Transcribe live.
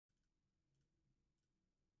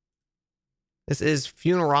This is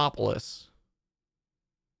Funeralopolis.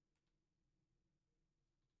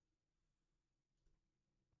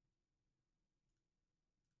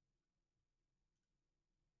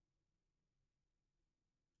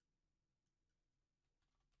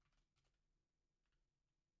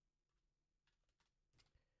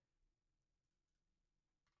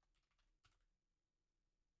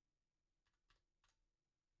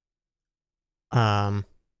 I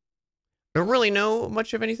don't really know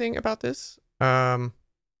much of anything about this. Other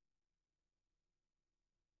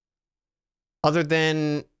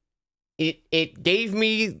than it gave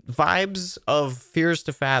me vibes of Fears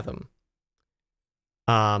to Fathom.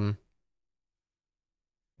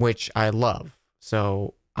 Which I love.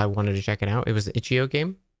 So I wanted to check it out. It was an itch.io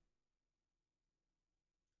game.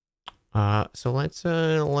 So let's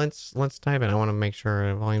type in. I want to make sure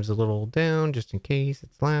the volume's a little down just in case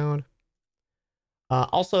it's loud.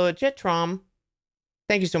 Also, Jetrom,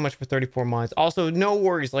 thank you so much for 34 months. Also, no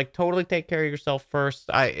worries. Like, totally take care of yourself first.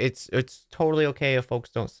 It's totally okay if folks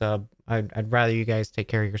don't sub. I'd rather you guys take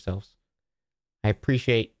care of yourselves. I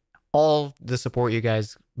appreciate all the support you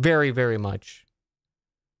guys very, very much.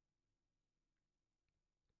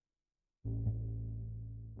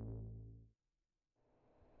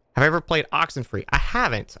 Have I ever played Oxenfree? I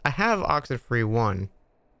haven't. I have Oxenfree 1.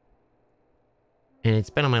 And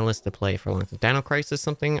it's been on my list to play for a long time. Dino Crisis,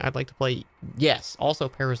 something I'd like to play? Yes. Also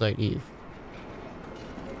Parasite Eve.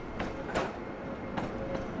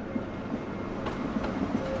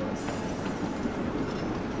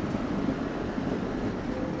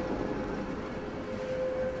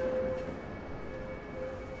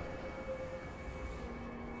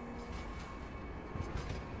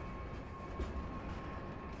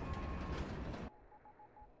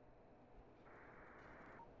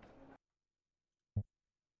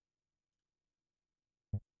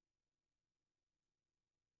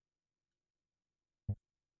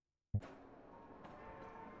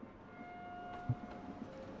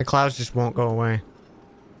 The clouds just won't go away.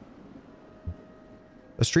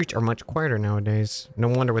 The streets are much quieter nowadays. No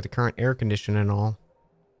wonder with the current air conditioning and all.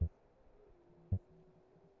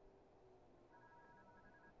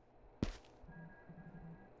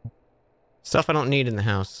 Stuff I don't need in the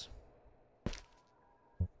house.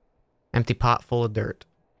 Empty pot full of dirt.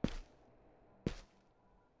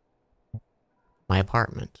 My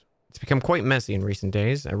apartment. It's become quite messy in recent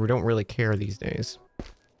days. I don't really care these days.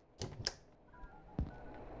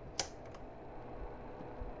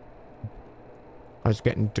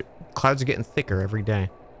 Clouds are getting thicker every day.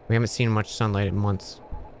 We haven't seen much sunlight in months.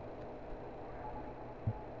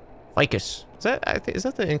 Ficus. Is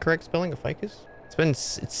that the incorrect spelling of ficus?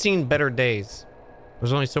 It's seen better days.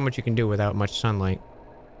 There's only so much you can do without much sunlight.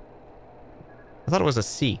 I thought it was a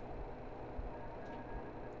C.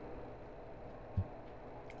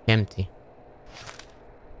 Empty.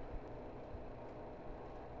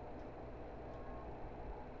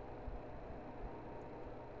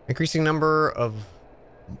 Increasing number of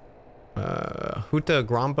Huta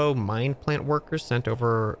Grombo mine plant workers sent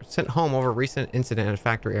home over a recent incident at a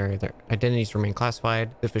factory area. Their identities remain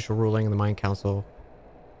classified. The official ruling of the mine council.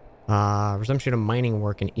 Resumption of mining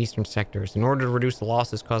work in eastern sectors. In order to reduce the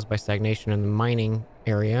losses caused by stagnation in the mining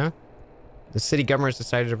area, the city government has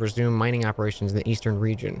decided to resume mining operations in the eastern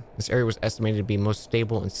region. This area was estimated to be most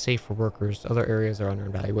stable and safe for workers. Other areas are under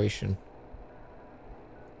evaluation.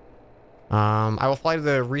 I will fly to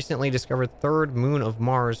the recently discovered third moon of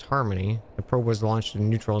Mars, Harmony. The probe was launched in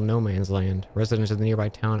neutral no man's land. Residents of the nearby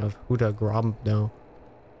town of Huda Grobno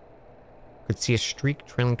could see a streak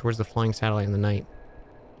trailing towards the flying satellite in the night.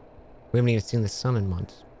 We haven't even seen the sun in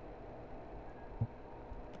months.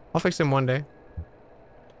 I'll fix them one day.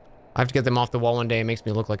 I have to get them off the wall one day. It makes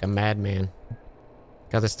me look like a madman.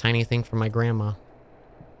 Got this tiny thing from my grandma.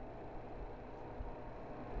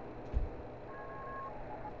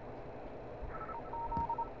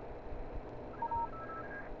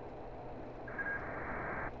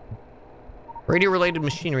 Radio-related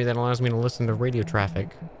machinery that allows me to listen to radio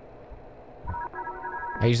traffic.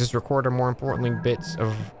 I use this recorder, more importantly, bits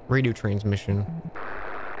of radio transmission.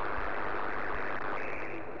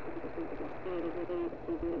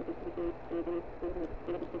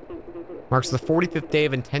 Marks the 45th day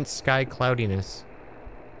of intense sky cloudiness.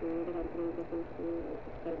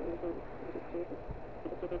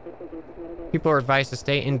 People are advised to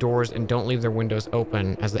stay indoors and don't leave their windows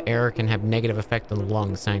open, as the air can have negative effect on the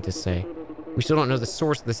lungs, scientists say. We still don't know the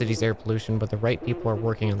source of the city's air pollution, but the right people are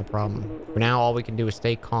working on the problem. For now, all we can do is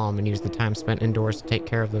stay calm and use the time spent indoors to take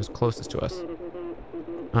care of those closest to us.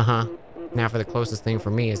 Uh-huh. Now for the closest thing for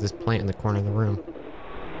me is this plant in the corner of the room.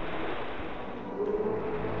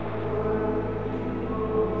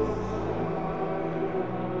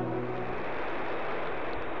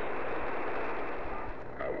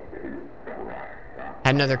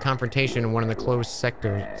 Had another confrontation in one of the closed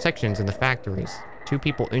sections in the factories. 2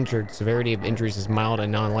 people injured. Severity of injuries is mild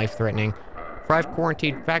and non-life-threatening. 5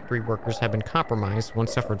 quarantined factory workers have been compromised. 1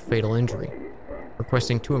 suffered fatal injury.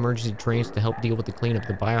 Requesting 2 emergency trains to help deal with the cleanup of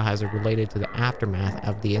the biohazard related to the aftermath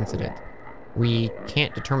of the incident. We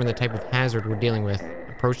can't determine the type of hazard we're dealing with.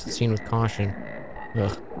 Approach the scene with caution.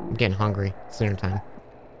 Ugh, I'm getting hungry. It's dinner time.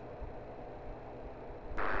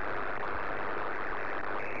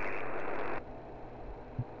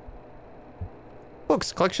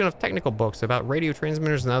 Books. Collection of technical books about radio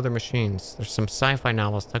transmitters and other machines. There's some sci-fi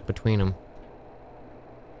novels tucked between them.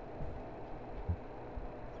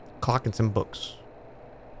 Clock and some books.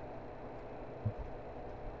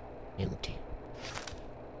 Empty.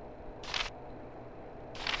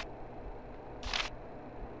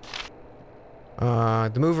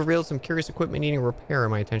 The move revealed some curious equipment needing repair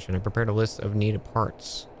in my attention. I prepared a list of needed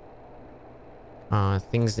parts.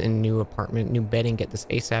 Things in new apartment, new bedding, get this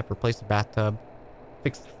ASAP, replace the bathtub,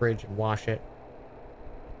 fix the fridge, and wash it.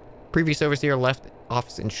 Previous overseer left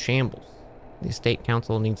office in shambles. The estate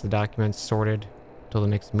council needs the documents sorted till the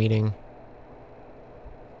next meeting.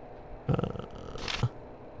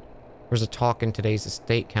 There's a talk in today's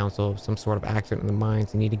estate council of some sort of accident in the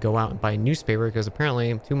mines. They need to go out and buy a newspaper because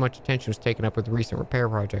apparently too much attention was taken up with recent repair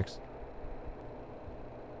projects.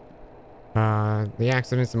 The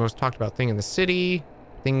accident's the most talked about thing in the city.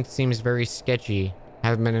 Thing seems very sketchy.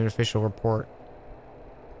 Haven't been an official report.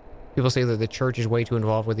 People say that the church is way too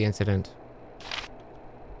involved with the incident.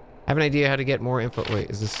 I have an idea how to get more info. Wait,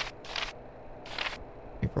 is this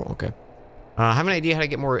April? Okay. I have an idea how to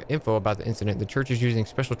get more info about the incident. The church is using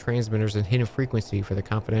special transmitters and hidden frequency for the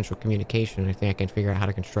confidential communication. I think I can figure out how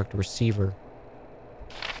to construct a receiver.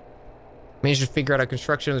 Managed to figure out a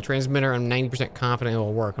construction of the transmitter. I'm 90% confident it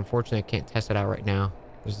will work. Unfortunately, I can't test it out right now.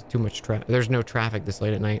 There's too much there's no traffic this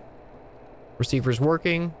late at night. Receiver's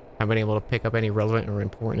working. Haven't been able to pick up any relevant or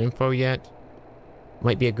important info yet.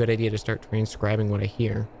 Might be a good idea to start transcribing what I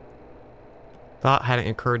hear. Thought hadn't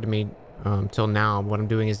occurred to me till now. What I'm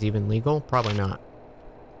doing is even legal? Probably not.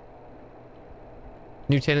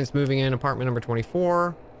 New tenants moving in, apartment number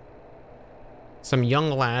 24. Some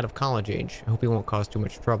young lad of college age. I hope he won't cause too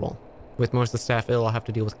much trouble. With most of the staff ill, I'll have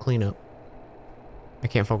to deal with cleanup. I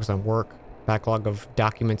can't focus on work. Backlog of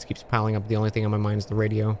documents keeps piling up. The only thing on my mind is the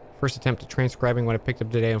radio. First attempt at transcribing what I picked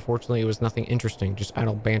up today. Unfortunately, it was nothing interesting. Just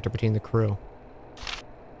idle banter between the crew.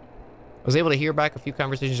 I was able to hear back a few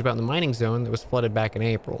conversations about the mining zone that was flooded back in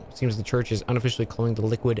April. It seems the church is unofficially calling the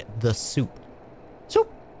liquid the soup.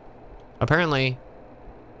 Soup! Apparently,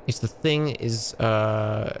 it's the thing is,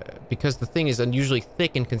 because the thing is unusually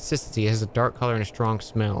thick in consistency, it has a dark color and a strong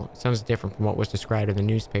smell. It sounds different from what was described in the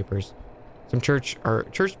newspapers. Some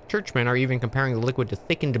churchmen are even comparing the liquid to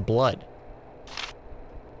thickened blood.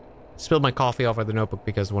 Spilled my coffee all over the notebook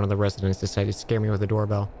because one of the residents decided to scare me with a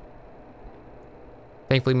doorbell.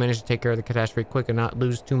 Thankfully managed to take care of the catastrophe quick and not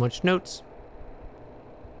lose too much notes.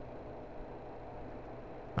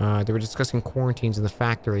 They were discussing quarantines in the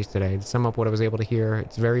factories today. To sum up what I was able to hear,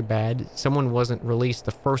 it's very bad. Someone wasn't released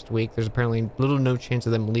the first week. There's apparently little to no chance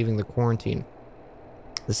of them leaving the quarantine.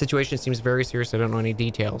 The situation seems very serious. I don't know any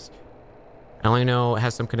details. I only know it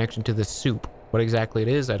has some connection to the soup. What exactly it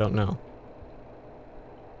is, I don't know.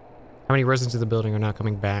 How many residents of the building are not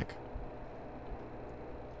coming back?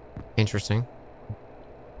 Interesting.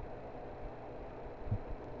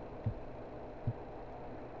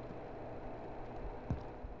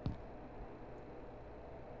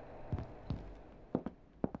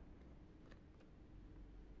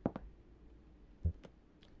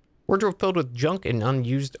 Wardrobe filled with junk and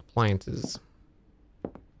unused appliances.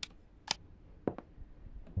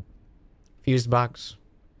 Fuse box.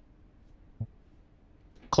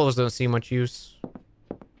 Clothes don't see much use.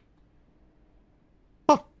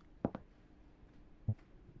 Oh.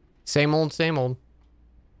 Same old, same old.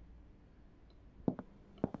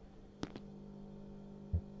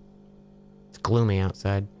 It's gloomy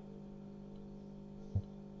outside.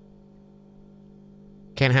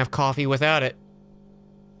 Can't have coffee without it.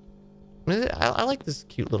 I like this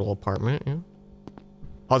cute little apartment, you know?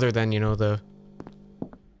 Other than, you know, the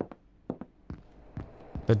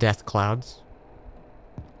death clouds.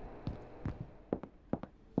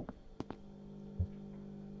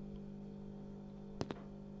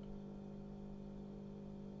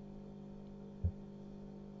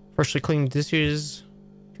 Freshly cleaned dishes.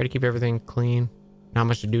 Try to keep everything clean. Not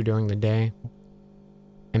much to do during the day.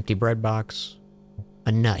 Empty bread box.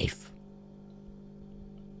 A knife.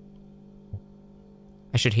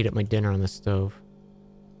 I should heat up my dinner on the stove.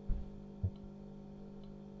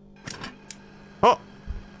 Oh!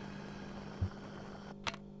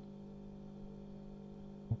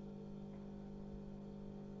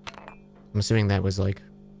 assuming that was like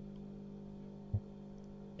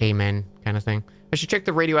amen kind of thing. I should check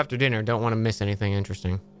the radio after dinner. Don't want to miss anything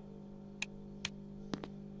interesting.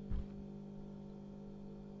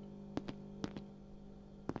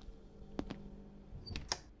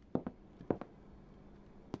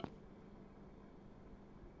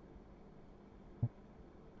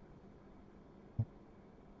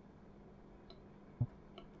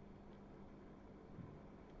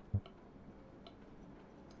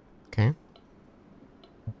 Okay.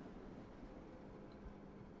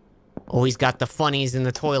 Oh, he's got the funnies in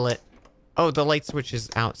the toilet. Oh, the light switch is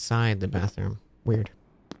outside the bathroom. Weird.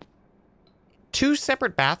 2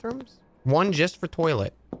 separate bathrooms? One just for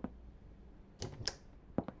toilet.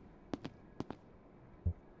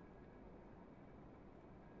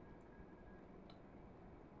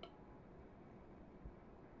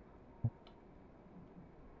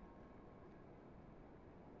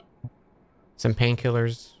 Some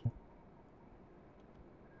painkillers.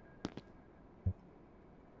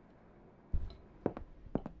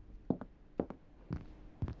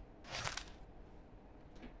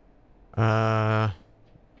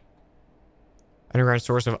 Underground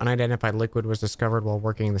source of unidentified liquid was discovered while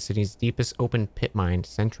working in the city's deepest open pit mine,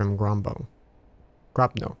 Centrum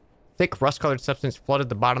Grobno. Thick, rust-colored substance flooded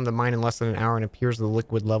the bottom of the mine in less than an hour and appears the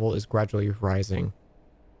liquid level is gradually rising.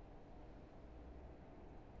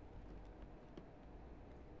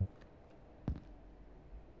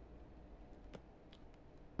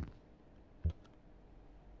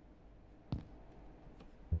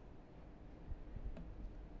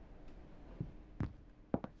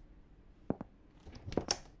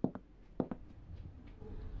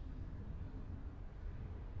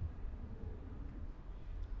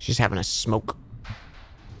 She's having a smoke.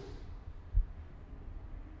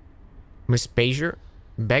 Miss Begier?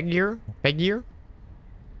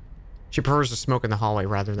 She prefers to smoke in the hallway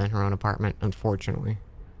rather than her own apartment, unfortunately.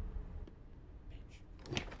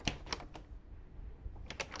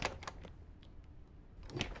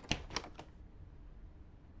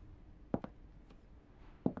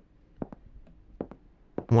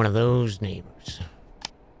 One of those neighbors.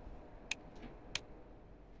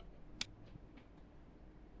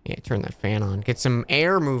 Yeah, turn that fan on. Get some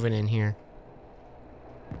air moving in here.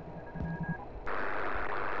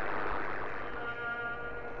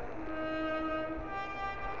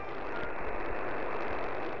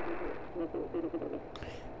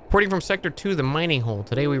 Reporting from Sector 2, the mining hole.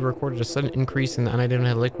 Today we recorded a sudden increase in the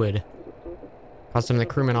unidentified liquid. Caught some of the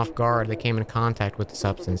crewmen off guard. They came in contact with the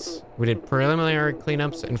substance. We did preliminary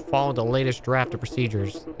cleanups and followed the latest draft of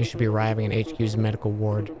procedures. They should be arriving in HQ's medical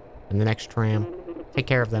ward in the next tram. Take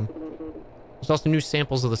care of them. There's also new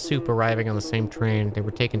samples of the soup arriving on the same train. They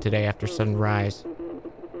were taken today after sudden rise.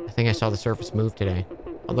 I think I saw the surface move today.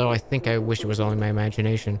 Although I think I wish it was only my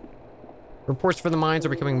imagination. Reports for the mines are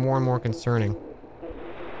becoming more and more concerning.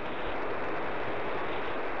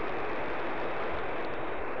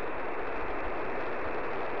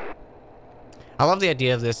 I love the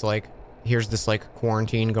idea of this, like, here's this, like,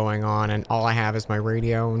 quarantine going on, and all I have is my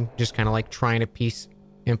radio, and just kind of, like, trying to piece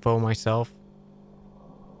info myself.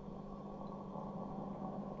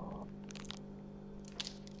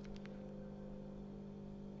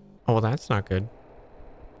 Oh, well, that's not good.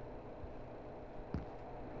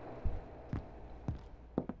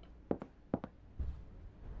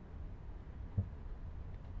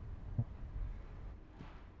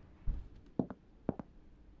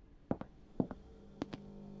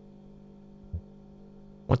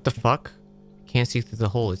 What the fuck? Can't see through the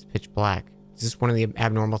hole. It's pitch black. Is this one of the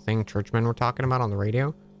abnormal thing churchmen were talking about on the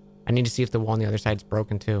radio? I need to see if the wall on the other side's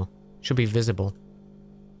broken too. Should be visible.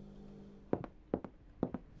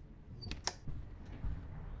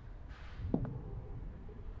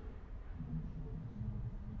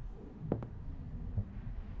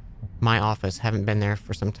 My office. Haven't been there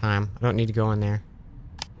for some time. I don't need to go in there.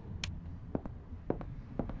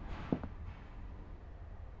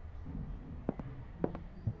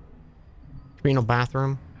 Communal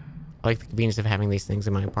bathroom. I like the convenience of having these things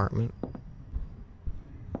in my apartment.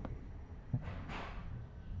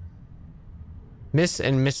 Miss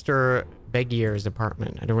and Mr. Begier's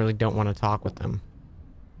apartment. I really don't want to talk with them.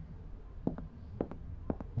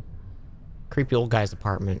 Creepy old guy's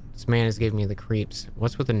apartment. This man is giving me the creeps.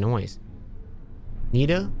 What's with the noise?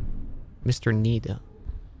 Nita? Mr. Nita.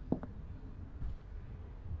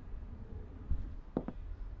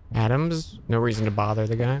 Adams? No reason to bother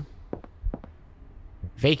the guy.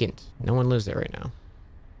 Vacant. No one lives there right now.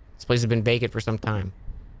 This place has been vacant for some time.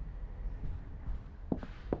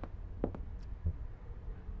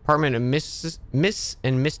 Apartment of Miss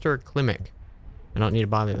and Mr. Klimek. I don't need to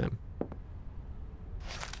bother them.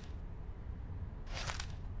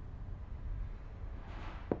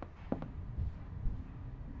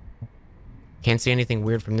 Can't see anything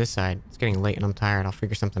weird from this side. It's getting late and I'm tired. I'll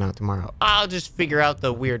figure something out tomorrow. I'll just figure out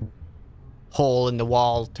the weird hole in the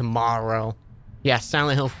wall tomorrow. Yeah,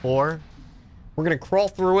 Silent Hill 4. We're gonna crawl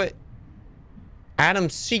through it.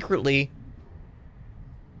 Adam's secretly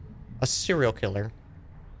a serial killer.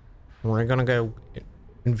 We're gonna go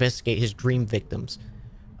investigate his dream victims.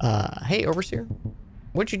 Hey, Overseer.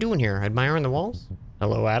 What you doing here? Admiring the walls?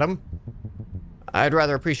 Hello, Adam. I'd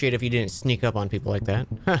rather appreciate if you didn't sneak up on people like that.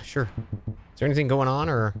 Huh, sure. Is there anything going on,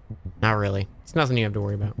 or... Not really. It's nothing you have to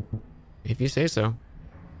worry about. If you say so.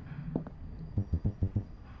 Do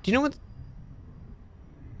you know what...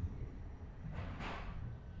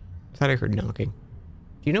 I thought I heard knocking. Do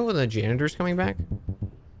you know when the janitor's coming back?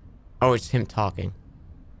 Oh, it's him talking.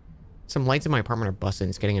 Some lights in my apartment are busted.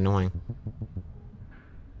 It's getting annoying.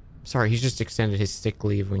 Sorry, he's just extended his sick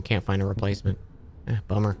leave and can't find a replacement.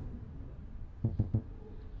 Bummer.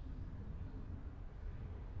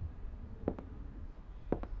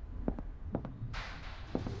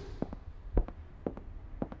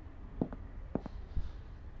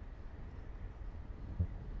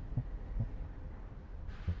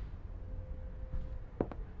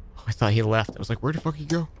 Oh, I thought he left. I was like, where the fuck he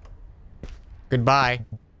go? Goodbye.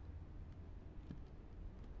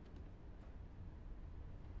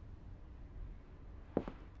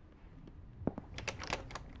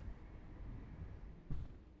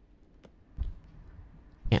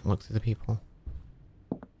 Can't look to the people.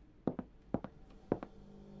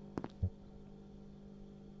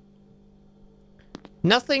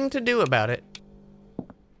 Nothing to do about it.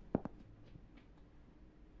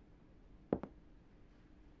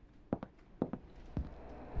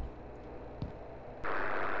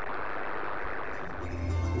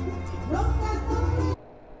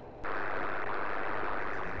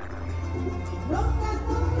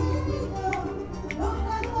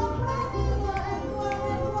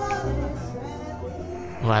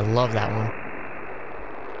 Oh, I love that one.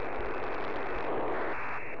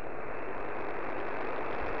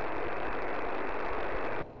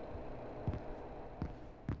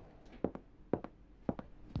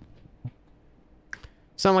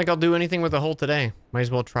 Sound like I'll do anything with the hole today. Might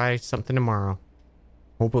as well try something tomorrow.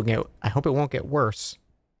 I hope it won't get worse.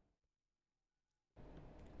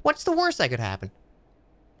 What's the worst that could happen?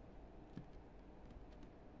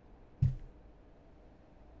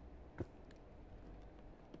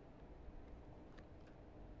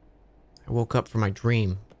 I woke up from my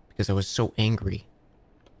dream because I was so angry.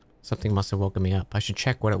 Something must have woken me up. I should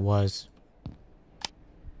check what it was.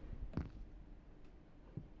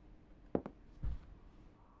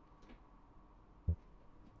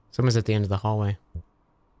 Someone's at the end of the hallway.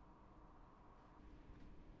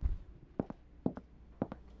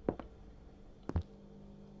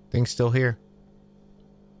 Thing's still here.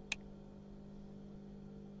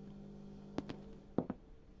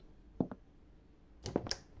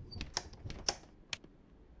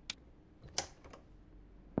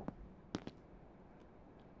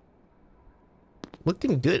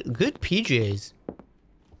 Looking good. Good PJs.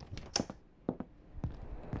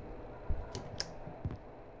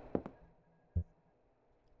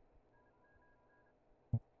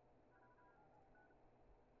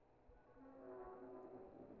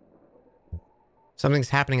 Something's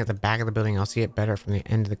happening at the back of the building. I'll see it better from the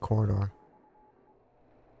end of the corridor.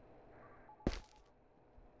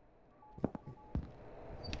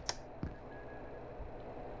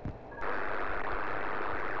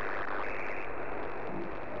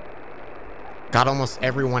 Got almost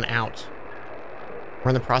everyone out. We're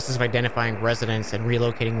in the process of identifying residents and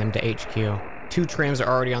relocating them to HQ. 2 trams are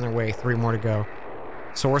already on their way, 3 more to go.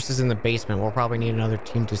 Source is in the basement. We'll probably need another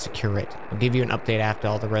team to secure it. I'll give you an update after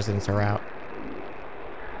all the residents are out.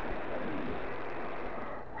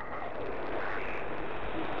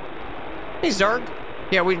 Hey, Zarg.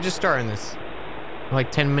 Yeah, we just started this. Like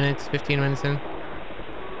 10 minutes, 15 minutes in.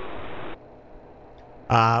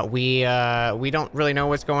 We don't really know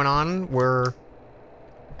what's going on.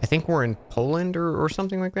 I think we're in Poland or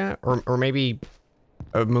something like that. Or maybe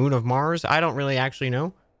a moon of Mars. I don't really actually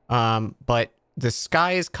know. But the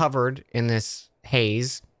sky is covered in this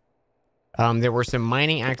haze. There were some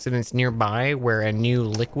mining accidents nearby where a new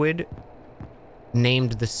liquid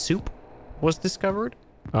named the soup was discovered.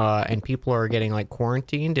 And people are getting like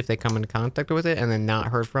quarantined if they come into contact with it and then not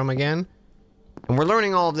heard from again. And we're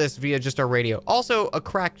learning all of this via just our radio. Also, a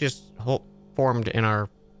crack just formed in our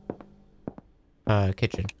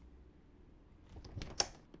kitchen.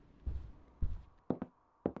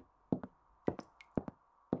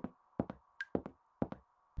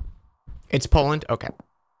 It's Poland? Okay.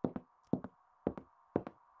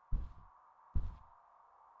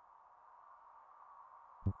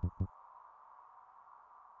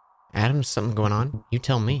 Adam, something going on? You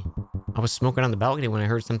tell me. I was smoking on the balcony when I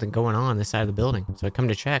heard something going on this side of the building, so I come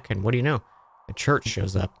to check, and what do you know? The church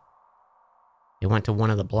shows up. They went to one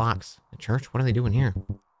of the blocks. The church? What are they doing here?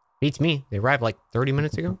 Beats me. They arrived like 30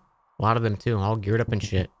 minutes ago. A lot of them too, all geared up and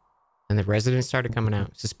shit. And the residents started coming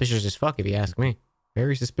out. Suspicious as fuck if you ask me.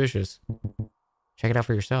 Very suspicious. Check it out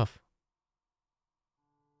for yourself.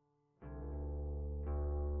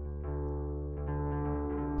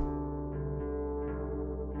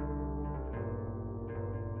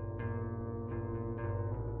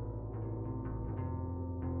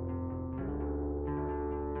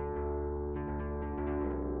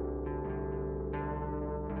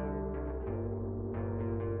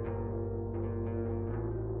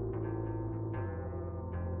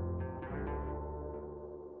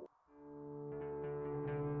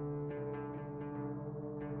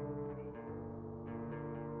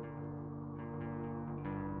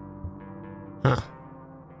 Huh.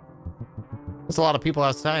 There's a lot of people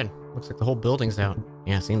outside. Looks like the whole building's out.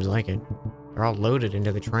 Yeah, seems like it. They're all loaded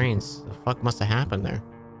into the trains. The fuck must have happened there?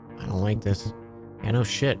 I don't like this. Yeah, no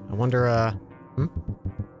shit. I wonder, wonder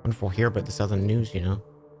if we'll hear about this other news, you know?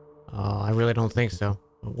 I really don't think so.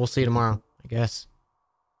 But we'll see tomorrow, I guess.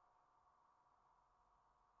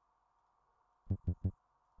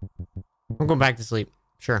 I'm going back to sleep.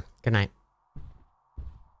 Sure. Good night.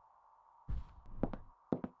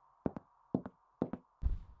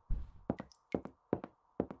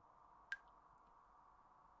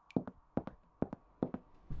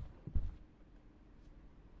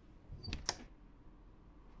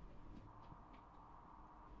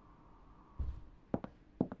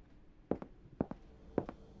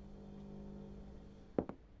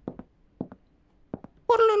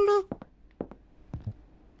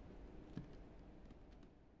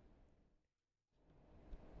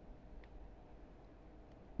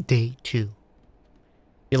 Day 2.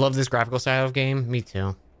 You love this graphical style of game? Me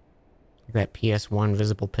too. That PS1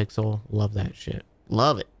 visible pixel. Love that shit.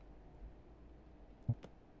 Love it.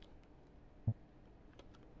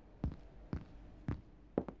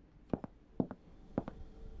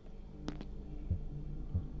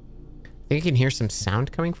 Think you can hear some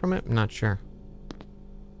sound coming from it? I'm not sure.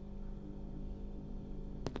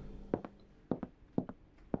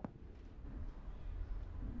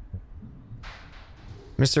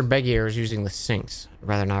 Mr. Begier is using the sinks. I'd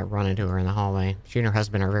rather not run into her in the hallway. She and her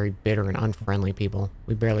husband are very bitter and unfriendly people.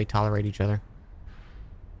 We barely tolerate each other.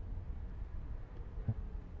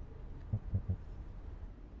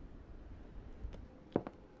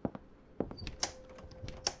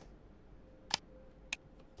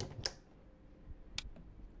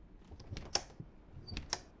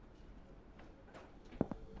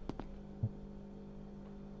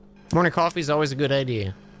 Morning coffee is always a good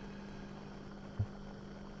idea.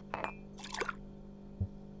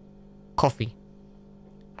 Coffee.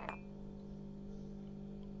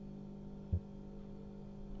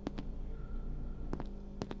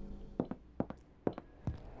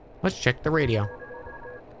 Let's check the radio.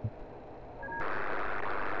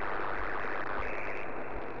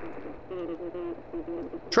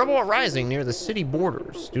 Trouble arising near the city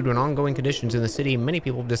borders. Due to an ongoing conditions in the city, many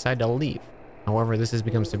people have decided to leave. However, this has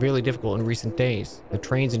become severely difficult in recent days. The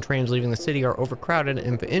trains and trams leaving the city are overcrowded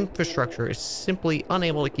and the infrastructure is simply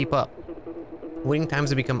unable to keep up. Waiting times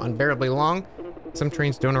have become unbearably long. Some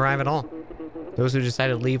trains don't arrive at all. Those who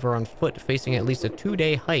decided to leave are on foot, facing at least a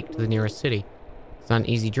 2-day hike to the nearest city. It's not an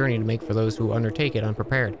easy journey to make for those who undertake it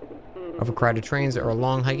unprepared. Overcrowded trains are a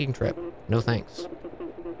long hiking trip. No thanks.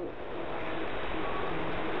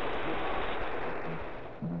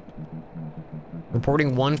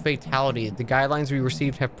 Reporting 1 fatality. The guidelines we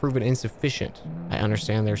received have proven insufficient. I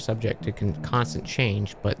understand they're subject to constant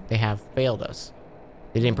change, but they have failed us.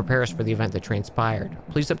 They didn't prepare us for the event that transpired.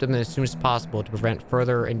 Please update them as soon as possible to prevent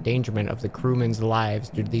further endangerment of the crewmen's lives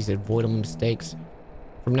due to these avoidable mistakes.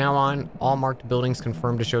 From now on, all marked buildings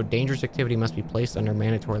confirmed to show dangerous activity must be placed under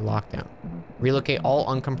mandatory lockdown. Relocate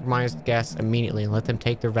all uncompromised guests immediately and let them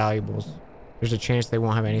take their valuables. There's a chance they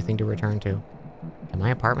won't have anything to return to. Can my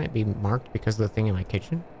apartment be marked because of the thing in my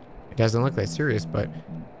kitchen? It doesn't look that serious, but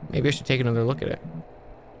maybe I should take another look at it.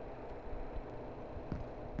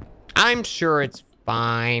 I'm sure it's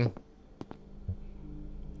fine.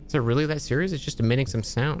 Is it really that serious? It's just emitting some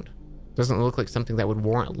sound. Doesn't look like something that would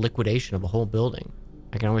warrant liquidation of a whole building.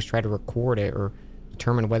 I can always try to record it or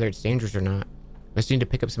determine whether it's dangerous or not. I just need to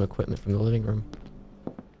pick up some equipment from the living room.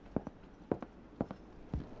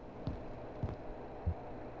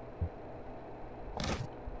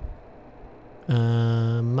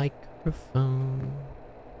 Microphone.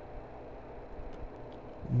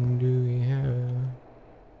 Do we have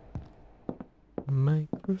a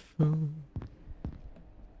microphone? microphone.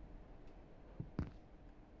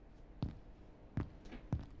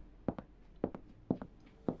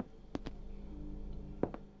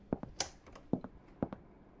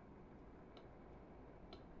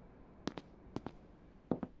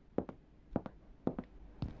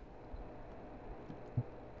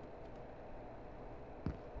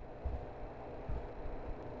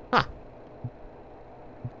 Huh.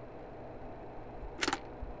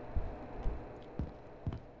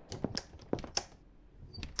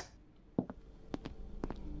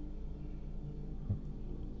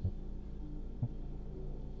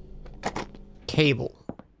 Cable.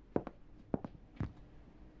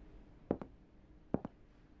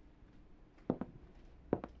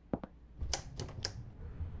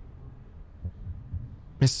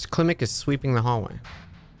 Mrs. Klimek is sweeping the hallway.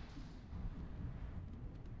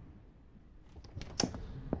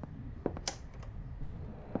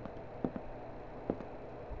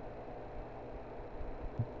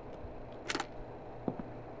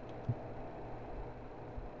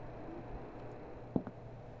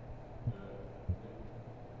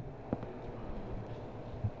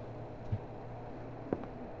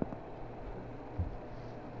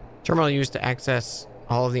 Terminal used to access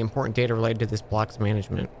all of the important data related to this block's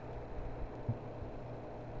management.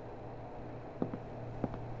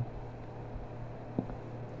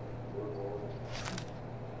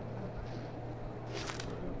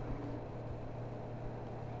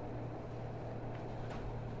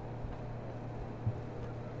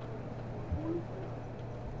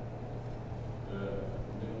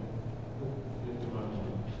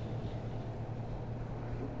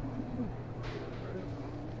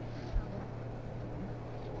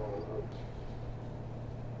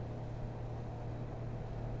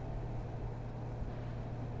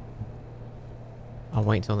 I'll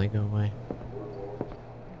wait until they go away.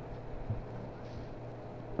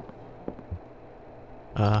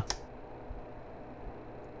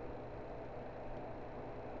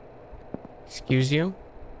 Excuse you?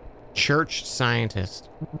 Church scientist.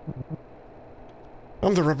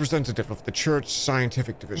 I'm the representative of the Church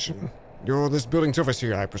Scientific Division. You're this building's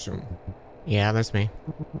overseer, I presume. Yeah, that's me.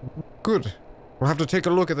 Good. We'll have to take a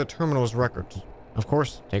look at the terminal's records. Of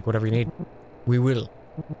course, take whatever you need. We will.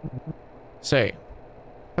 Say,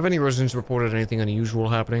 have any residents reported anything unusual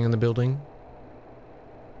happening in the building?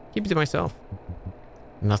 Keep it to myself.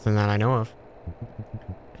 Nothing that I know of.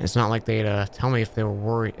 It's not like they'd tell me if they were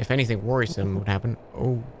worried, if anything worrisome would happen.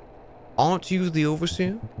 Oh. Aren't you the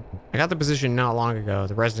overseer? I got the position not long ago.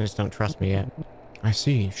 The residents don't trust me yet. I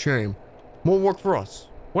see. Shame. More work for us.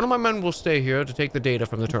 One of my men will stay here to take the data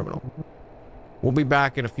from the terminal. We'll be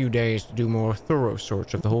back in a few days to do more thorough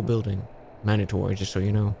search of the whole building. Mandatory, just so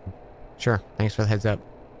you know. Sure. Thanks for the heads up.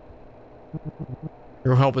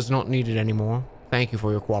 Your help is not needed anymore. Thank you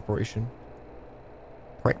for your cooperation.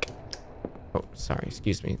 Prick. Oh, sorry.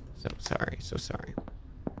 Excuse me. So sorry. So sorry.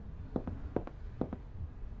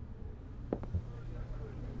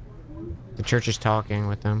 The church is talking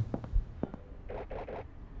with them.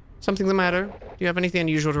 Something the matter? Do you have anything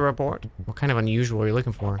unusual to report? What kind of unusual are you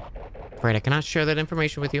looking for? Afraid I cannot share that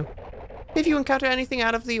information with you. If you encounter anything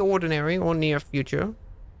out of the ordinary or near future,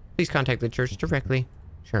 please contact the church directly.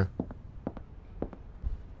 Sure.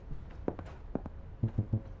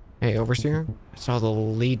 Hey, overseer. I saw the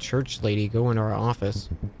lead church lady go into our office.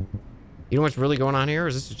 You know what's really going on here? Or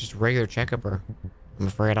is this just a regular checkup? Or I'm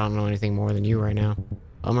afraid I don't know anything more than you right now.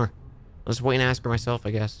 Bummer. Let's wait and ask her myself,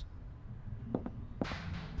 I guess.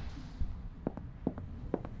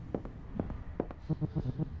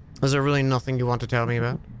 Is there really nothing you want to tell me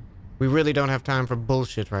about? We really don't have time for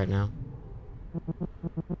bullshit right now.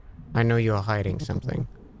 I know you're hiding something.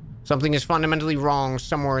 Something is fundamentally wrong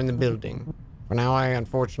somewhere in the building. For now, I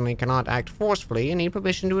unfortunately cannot act forcefully and need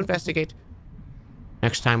permission to investigate.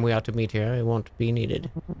 Next time we ought to meet here, it won't be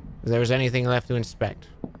needed. If there's anything left to inspect.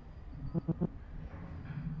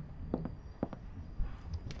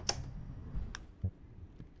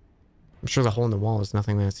 I'm sure the hole in the wall is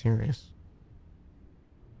nothing that serious.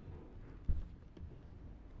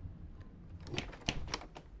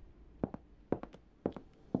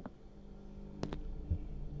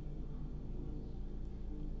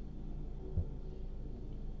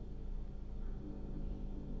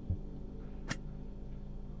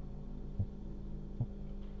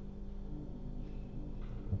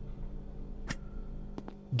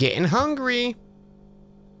 Getting hungry.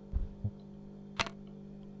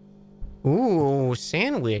 Ooh,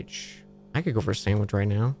 sandwich. I could go for a sandwich right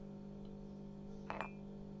now.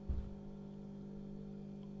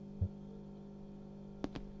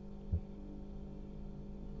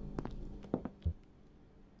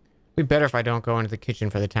 Be better if I don't go into the kitchen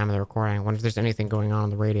for the time of the recording. I wonder if there's anything going on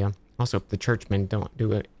the radio. Also, if the churchmen don't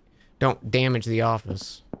do it. Don't damage the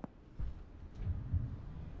office.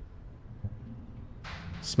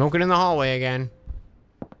 Smoking in the hallway again.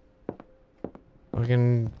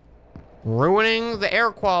 Fucking ruining the air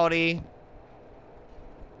quality.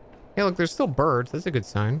 Hey, look, there's still birds. That's a good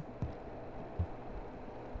sign.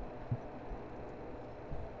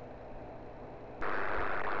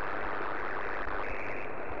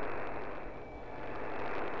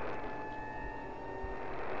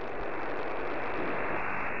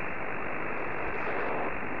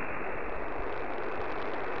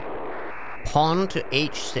 Pawn to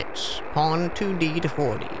H6. Pawn to D to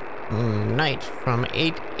 40. Knight from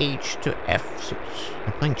 8H to F6.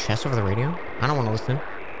 I'm playing chess over the radio? I don't want to listen.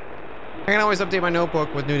 I can always update my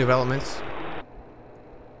notebook with new developments.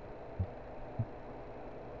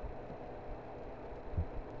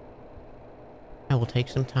 I will take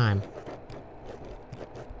some time.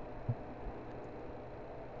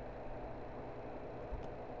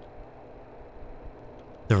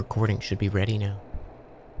 The recording should be ready now.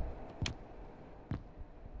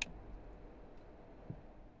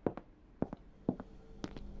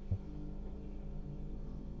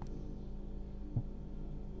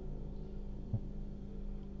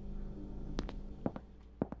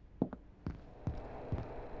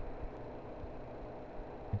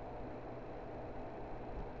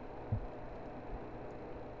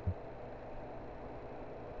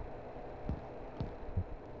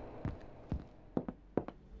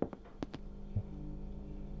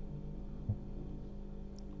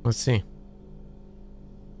 Let's see.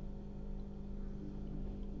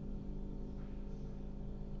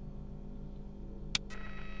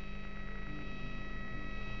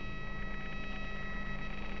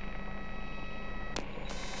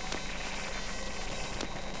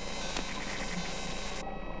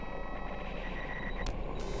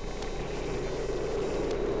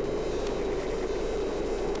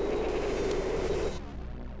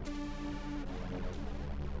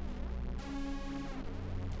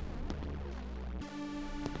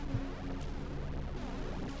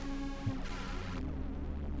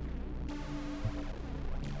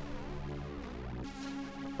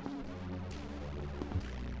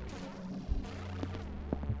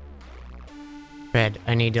 Fred,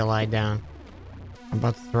 I need to lie down. I'm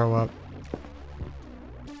about to throw up.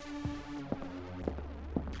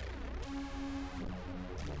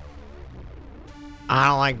 I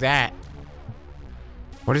don't like that.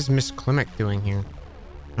 What is Miss Klimek doing here?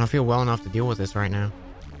 I don't feel well enough to deal with this right now.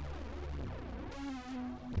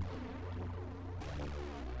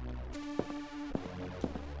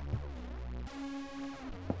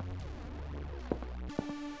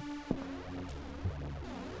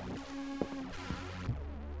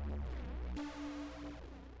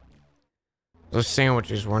 Those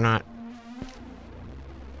sandwiches were not...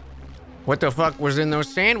 What the fuck was in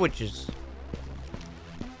those sandwiches?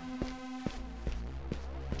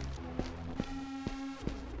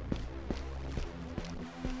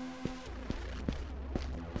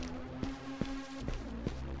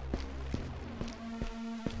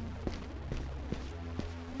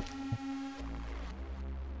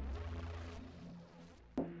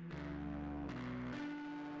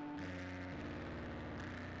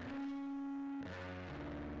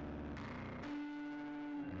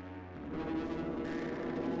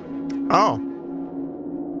 Oh.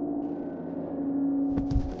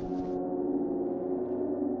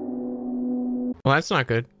 Well, that's not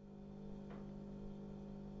good.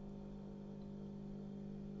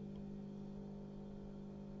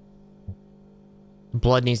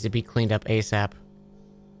 Blood needs to be cleaned up ASAP.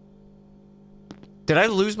 Did I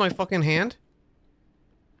lose my fucking hand?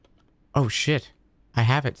 Oh shit. I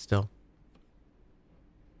have it still.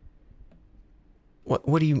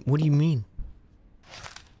 What do you mean?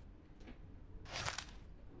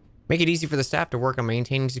 Make it easy for the staff to work on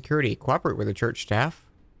maintaining security. Cooperate with the church staff.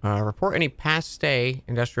 Report any past stay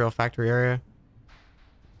industrial factory area.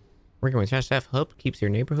 Working with church staff help keeps your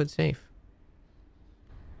neighborhood safe.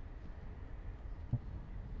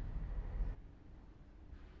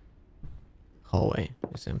 Hallway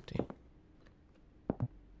is empty.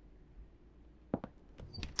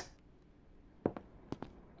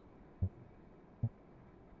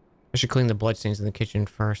 I should clean the bloodstains in the kitchen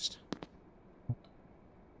first.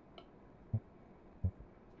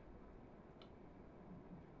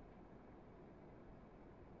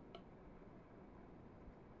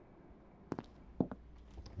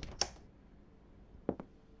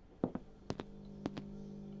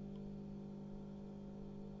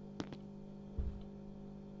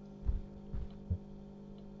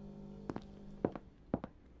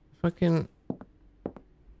 fucking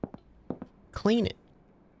clean it.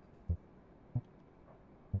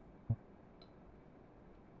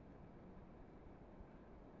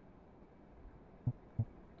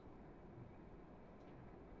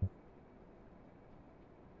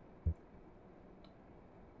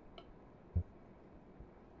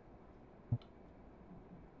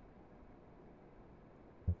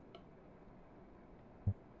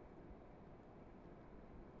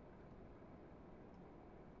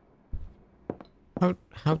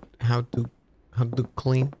 How do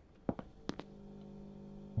clean?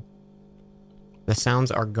 The sounds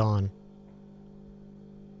are gone.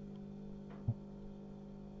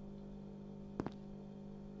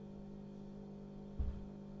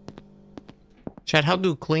 Chat, how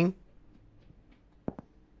do clean?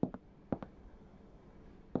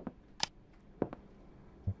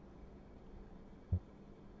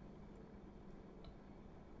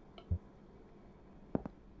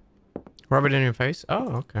 Rub it in your face?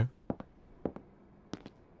 Oh, okay.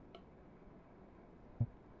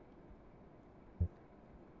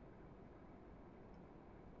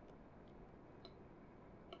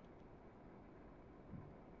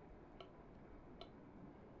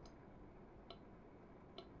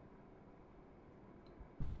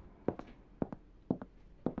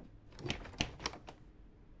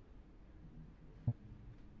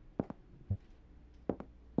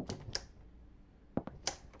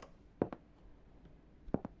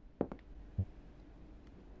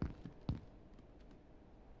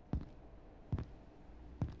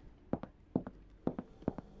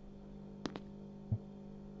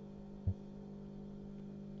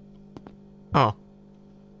 Oh.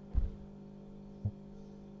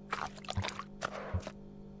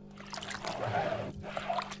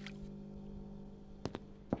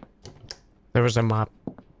 There was a mop.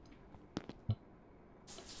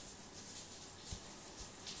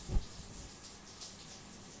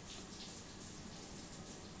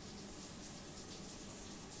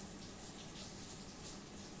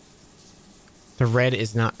 The red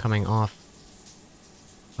is not coming off.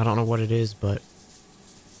 I don't know what it is, but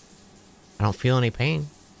I don't feel any pain.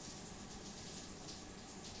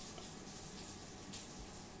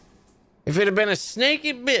 If it had been a snake,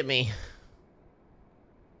 it bit me.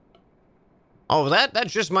 Oh,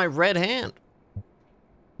 that's just my red hand.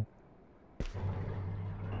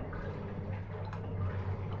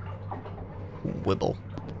 Wibble.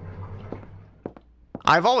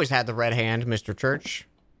 I've always had the red hand, Mr. Church.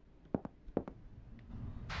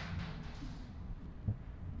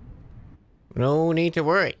 No need to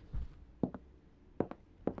worry.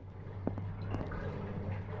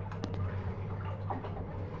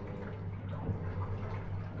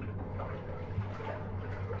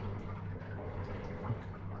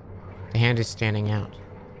 The hand is standing out.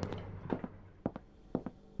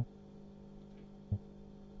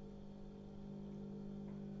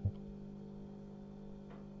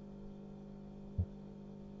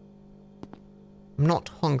 I'm not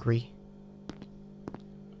hungry.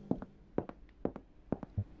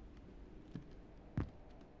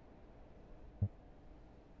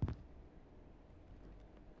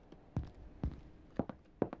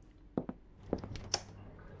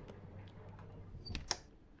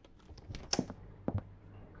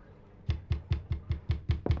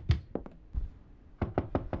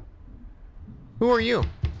 Who are you?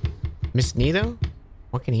 Miss Nito?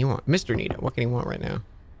 What can he want? Mr. Nito, what can he want right now?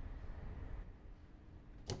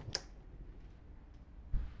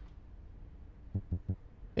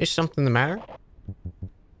 Is something the matter?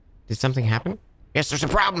 Did something happen? Yes, there's a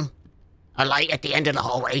problem. A light at the end of the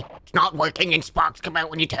hallway. It's not working and sparks come out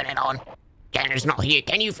when you turn it on. Janitor's not here.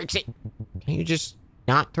 Can you fix it? Can you just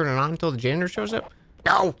not turn it on until the janitor shows up?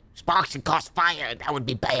 No. Sparks can cause fire. That would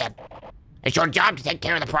be bad. It's your job to take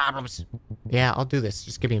care of the problems. Yeah, I'll do this.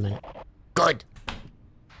 Just give me a minute. Good.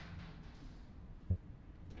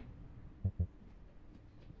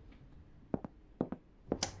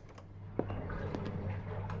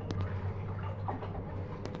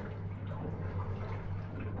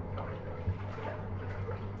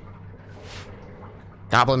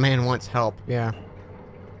 Goblin Man wants help. Yeah.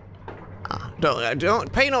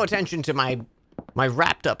 Don't pay no attention to my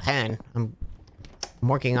wrapped up hand. I'm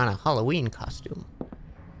working on a Halloween costume.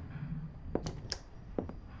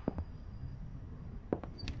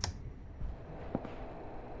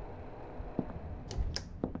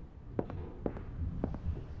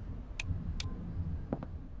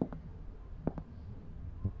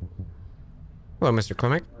 Hello, Mr.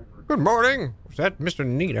 Klimek. Good morning. Was that Mr.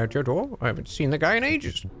 Neat at your door? I haven't seen the guy in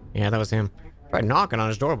ages. Yeah, that was him. Tried knocking on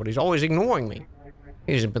his door, but he's always ignoring me.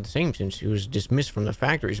 He hasn't been the same since he was dismissed from the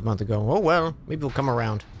factories a month ago. Oh well, maybe he'll come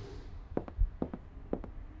around.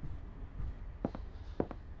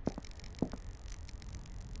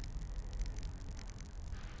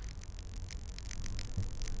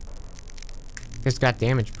 This got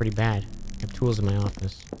damaged pretty bad. I have tools in my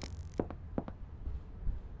office.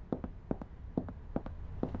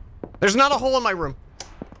 There's not a hole in my room.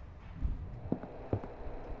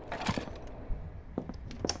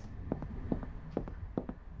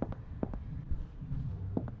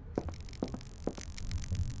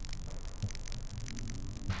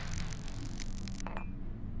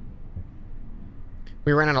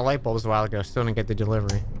 We ran out of light bulbs a while ago. Still didn't get the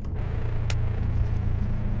delivery.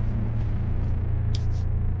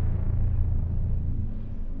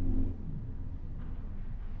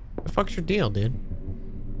 The fuck's your deal, dude?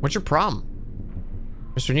 What's your problem?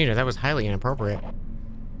 Mr. Nita, that was highly inappropriate.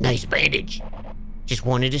 Nice bandage. Just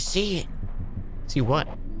wanted to see it. See what?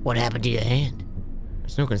 What happened to your hand?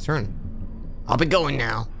 It's no concern. I'll be going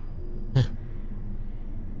now.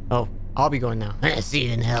 Oh, I'll be going now. See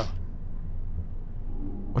you in hell.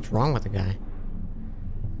 What's wrong with the guy?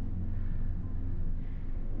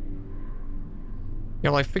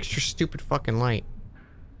 Yo, I fixed your stupid fucking light.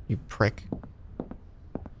 You prick.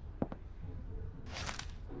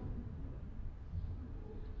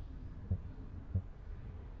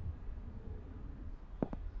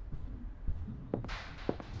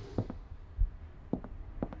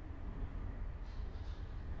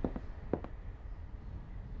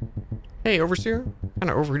 Hey, Overseer. Kind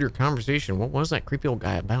of overheard your conversation. What was that creepy old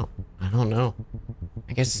guy about? I don't know.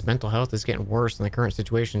 I guess his mental health is getting worse and the current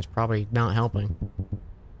situation is probably not helping.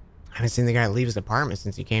 I haven't seen the guy leave his apartment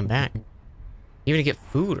since he came back. Even to get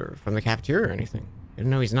food or from the cafeteria or anything. Didn't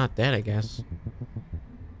know he's not dead, I guess.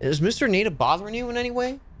 Is Mr. Nita bothering you in any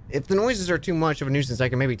way? If the noises are too much of a nuisance, I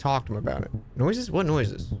can maybe talk to him about it. Noises? What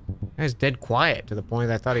noises? The guy's dead quiet to the point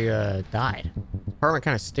that I thought he died. His apartment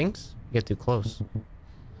kind of stinks. You get too close.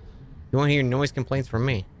 You won't hear noise complaints from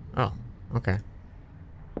me. Oh, okay.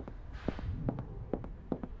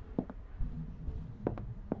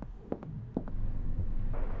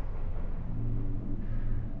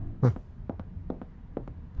 Huh.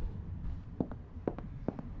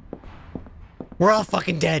 We're all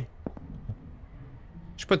fucking dead.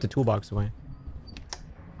 Just put the toolbox away.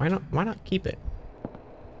 Why not keep it?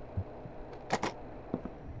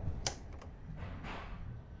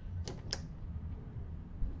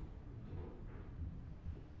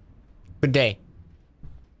 Good day.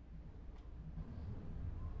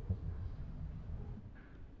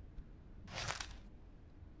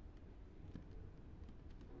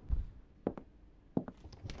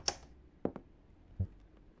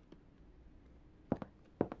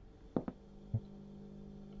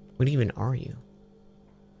 What even are you?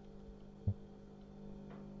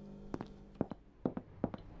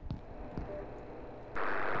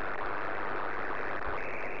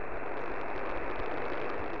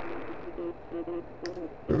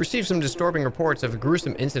 We received some disturbing reports of a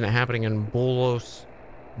gruesome incident happening in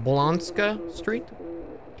Bolonska Street.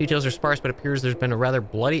 Details are sparse, but it appears there's been a rather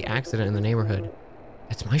bloody accident in the neighborhood.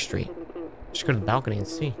 That's my street. Just go to the balcony and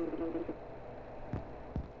see.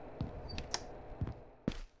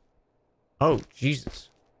 Oh, Jesus.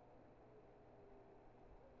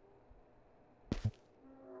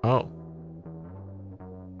 Oh.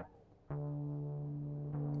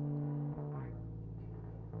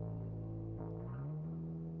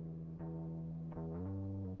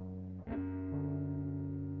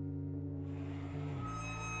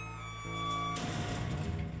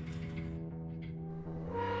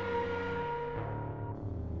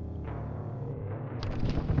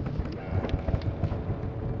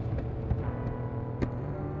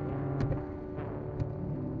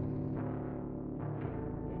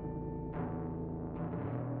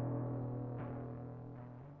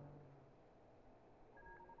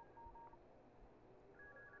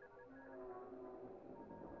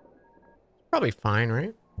 Probably fine,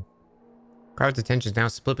 right? Crowd's attention is now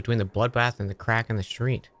split between the bloodbath and the crack in the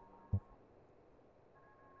street.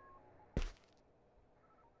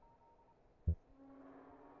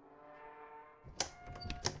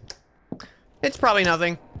 It's probably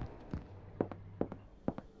nothing.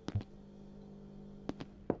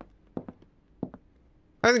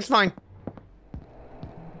 Everything's fine.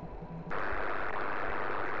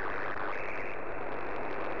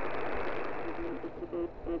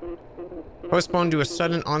 Postponed to a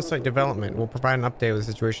sudden on-site development. We'll provide an update with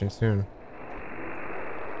the situation soon.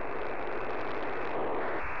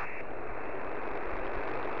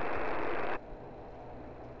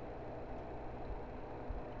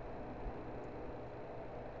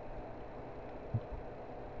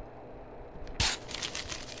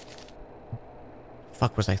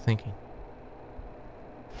 Fuck was I thinking?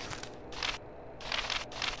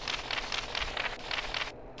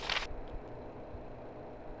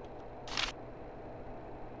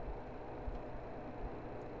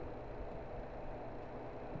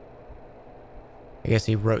 I guess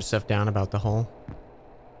he wrote stuff down about the hole.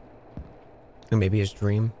 Or maybe his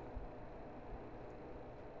dream.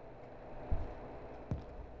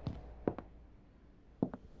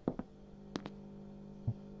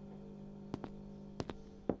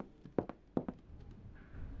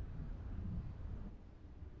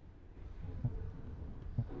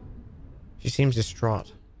 She seems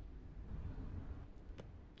distraught.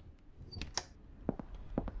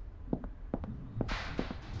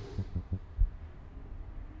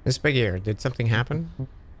 Miss Big Ear, did something happen?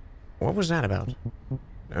 What was that about?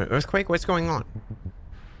 Earthquake? What's going on?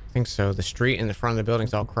 I think so. The street in the front of the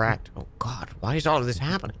building's all cracked. Oh god, why is all of this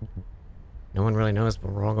happening? No one really knows,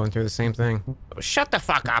 but we're all going through the same thing. Oh, shut the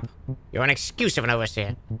fuck up. You're an excuse of an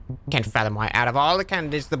overseer. Can't fathom why out of all the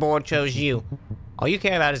candidates the board chose you. All you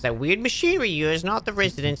care about is that weird machinery of yours, not the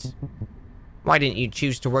residents. Why didn't you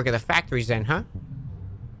choose to work at the factories then, huh?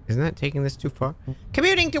 Isn't that taking this too far?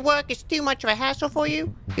 Commuting to work is too much of a hassle for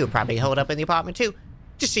you? You would probably hold up in the apartment too.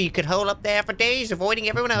 Just so you could hold up there for days, avoiding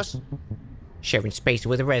everyone else. Sharing space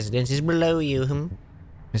with the residents is below you,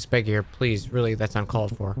 Miss Begier, please, really, that's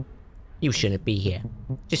uncalled for. You shouldn't be here.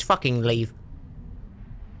 Just fucking leave.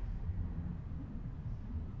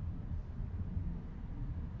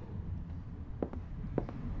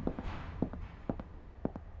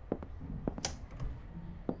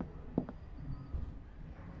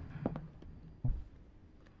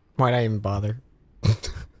 Why'd I even bother?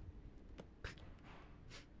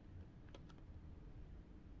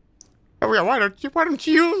 Oh yeah, why don't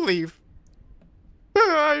you leave?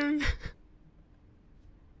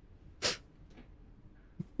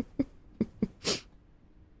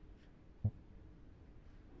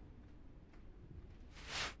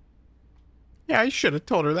 Yeah, I should have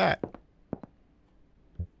told her that.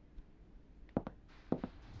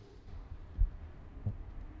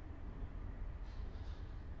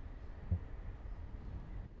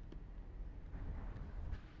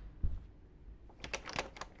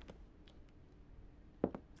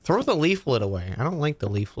 Throw the leaflet away. I don't like the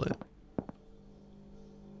leaflet.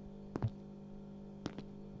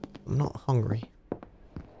 I'm not hungry.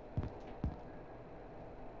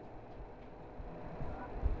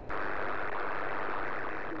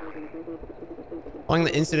 Following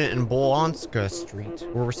the incident in Bolonska Street,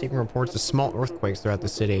 we're receiving reports of small earthquakes throughout the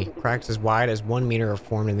city. Cracks as wide as 1 meter are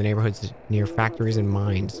formed in the neighborhoods near factories and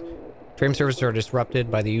mines. Tram services are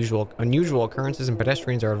disrupted by the unusual occurrences, and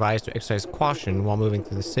pedestrians are advised to exercise caution while moving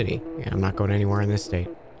through the city. Yeah, I'm not going anywhere in this state.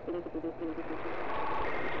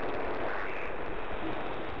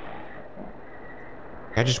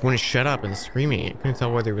 I just wouldn't shut up and screaming. I couldn't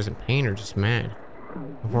tell whether he was in pain or just mad.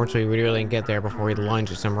 Unfortunately, we really didn't get there before he'd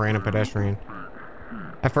lunged at some random pedestrian.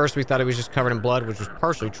 At first, we thought he was just covered in blood, which was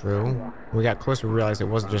partially true. When we got closer, we realized it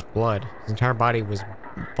wasn't just blood. His entire body was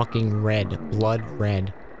fucking red. Blood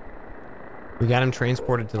red. We got him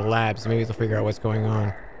transported to the labs. Maybe they'll figure out what's going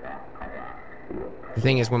on. The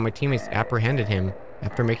thing is, when my teammates apprehended him,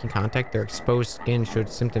 after making contact, their exposed skin showed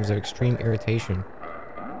symptoms of extreme irritation.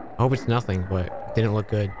 I hope it's nothing, but it didn't look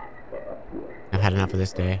good. I've had enough of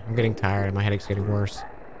this day. I'm getting tired and my headache's getting worse.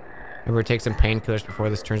 I better take some painkillers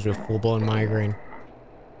before this turns into a full-blown migraine.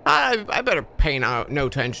 I better pay no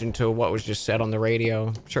attention to what was just said on the radio.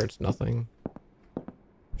 I'm sure it's nothing.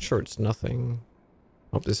 I'm sure it's nothing.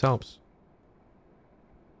 Hope this helps.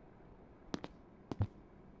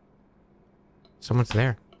 Someone's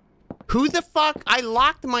there. Who the fuck? I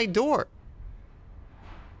locked my door.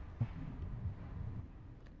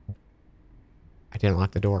 I didn't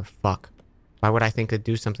lock the door. Fuck. Why would I think to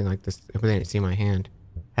do something like this if they didn't see my hand?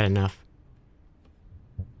 Had enough.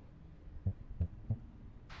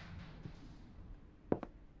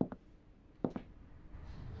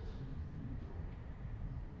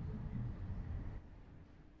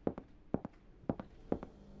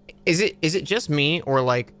 Is it just me, or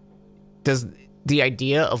like, does the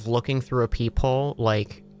idea of looking through a peephole,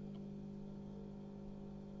 like,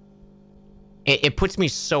 it puts me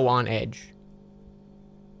so on edge.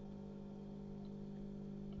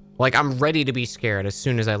 Like, I'm ready to be scared as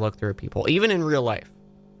soon as I look through a peephole, even in real life.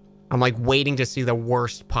 I'm like waiting to see the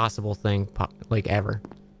worst possible thing, like, ever.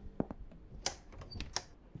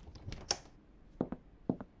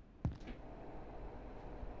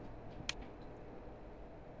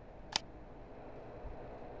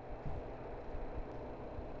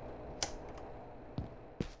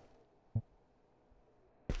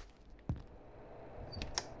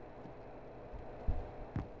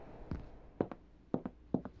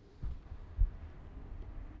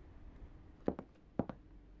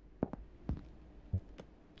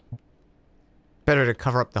 Better to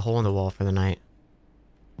cover up the hole in the wall for the night.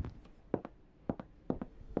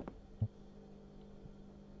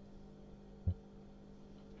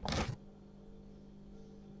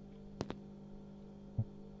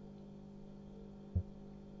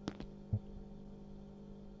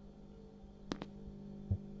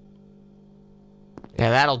 Yeah,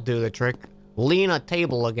 that'll do the trick. Lean a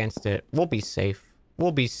table against it. We'll be safe.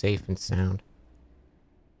 We'll be safe and sound.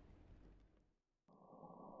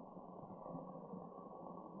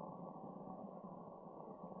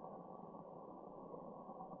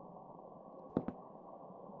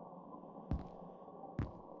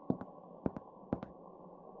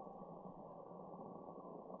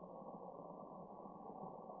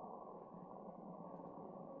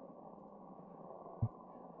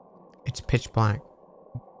 It's pitch black.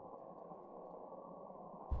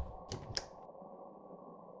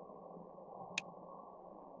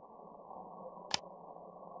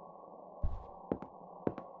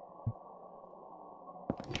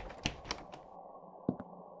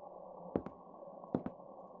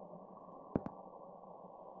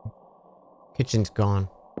 Kitchen's gone.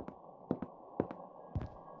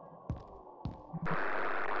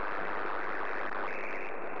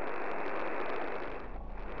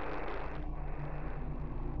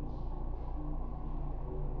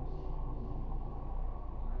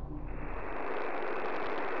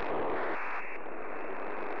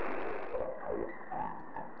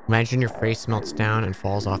 Imagine your face melts down and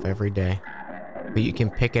falls off every day, but you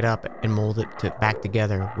can pick it up and mold it back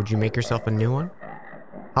together. Would you make yourself a new one?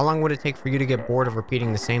 How long would it take for you to get bored of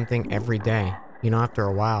repeating the same thing every day? You know, after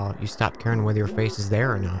a while, you stop caring whether your face is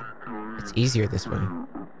there or not. It's easier this way. And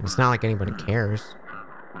it's not like anybody cares.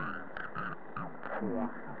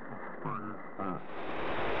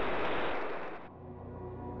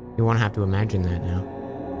 You won't have to imagine that now.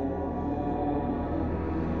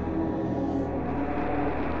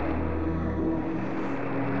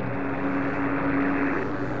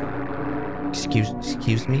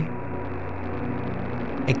 Excuse me?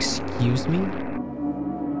 Excuse me?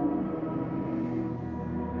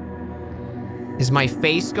 Is my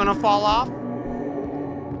face gonna fall off?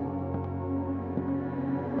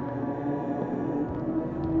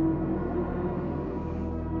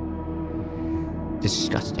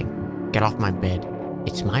 Disgusting. Get off my bed.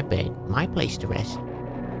 It's my bed, my place to rest.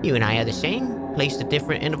 You and I are the same, placed at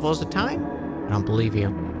different intervals of time. I don't believe you.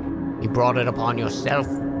 You brought it upon yourself.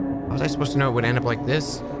 How was I supposed to know it would end up like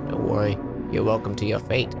this? Don't worry. You're welcome to your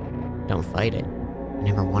fate. Don't fight it. I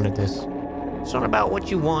never wanted this. It's not about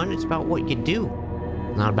what you want, it's about what you do.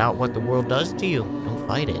 It's not about what the world does to you. Don't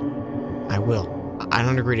fight it. I will. I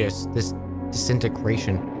don't agree to this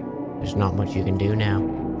disintegration. There's not much you can do now.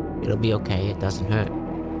 It'll be okay, it doesn't hurt.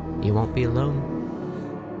 You won't be alone.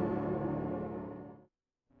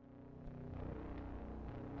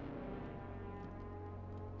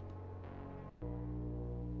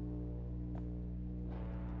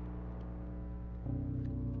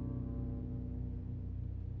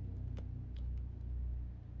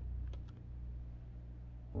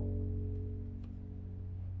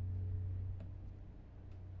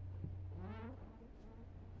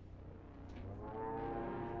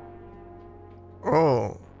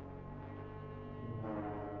 Oh.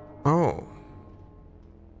 Oh.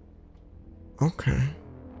 Okay.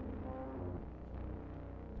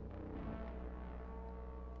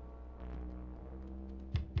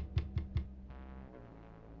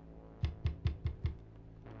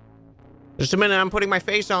 Just a minute, I'm putting my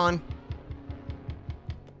face on.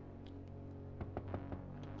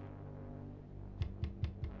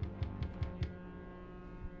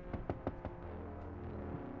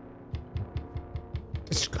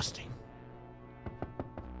 Disgusting.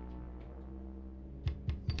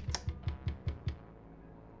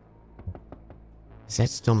 Is that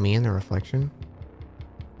still me in the reflection?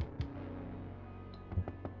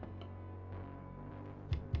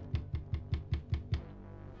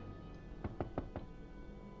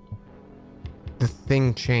 The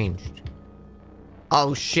thing changed.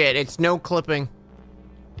 Oh shit, it's no clipping.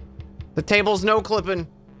 The table's no clipping.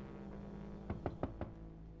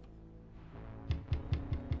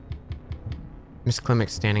 Miss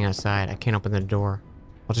Klimak's standing outside. I can't open the door.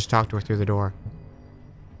 I'll just talk to her through the door.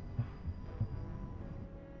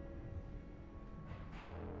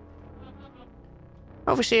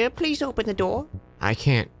 Overseer, please open the door. I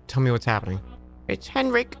can't. Tell me what's happening. It's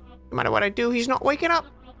Henrik. No matter what I do, he's not waking up.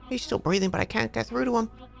 He's still breathing, but I can't get through to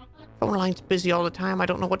him. Phone line's busy all the time. I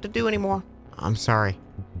don't know what to do anymore. I'm sorry.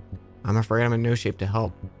 I'm afraid I'm in no shape to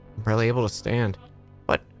help. I'm barely able to stand.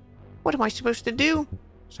 But what am I supposed to do?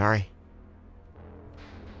 Sorry.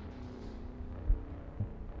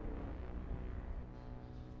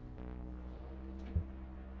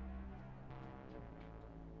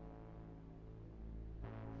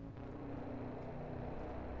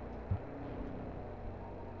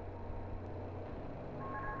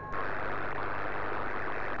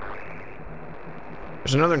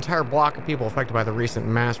 There's another entire block of people affected by the recent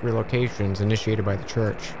mass relocations initiated by the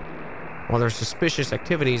church. While their suspicious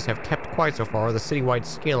activities have kept quiet so far, the citywide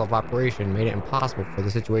scale of operation made it impossible for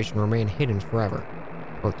the situation to remain hidden forever.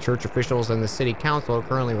 Both church officials and the city council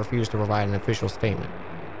currently refuse to provide an official statement.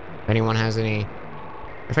 If anyone has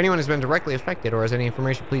been directly affected or has any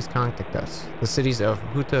information, please contact us. The cities of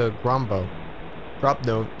Huta Grobno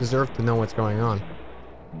deserve to know what's going on.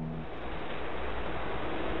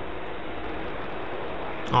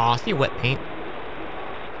 Aw, see wet paint.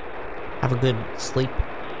 Have a good sleep.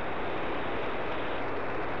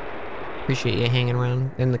 Appreciate you hanging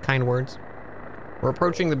around and the kind words. We're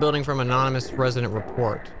approaching the building from anonymous resident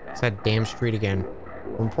report. It's that damn street again.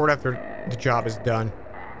 Report after the job is done.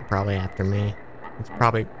 Probably after me. It's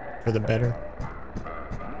probably for the better.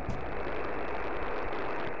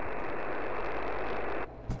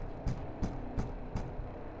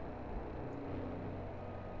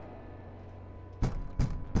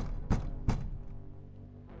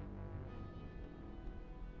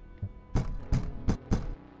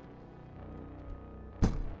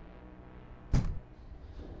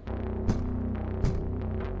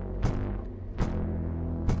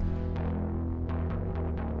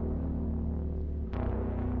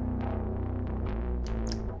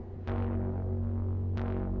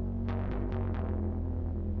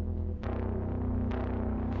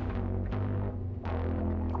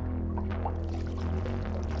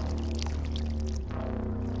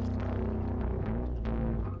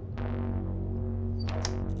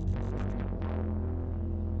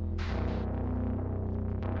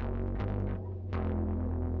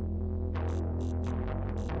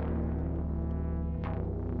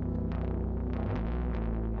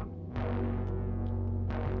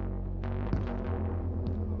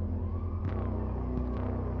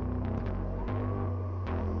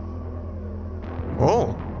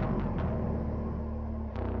 Oh.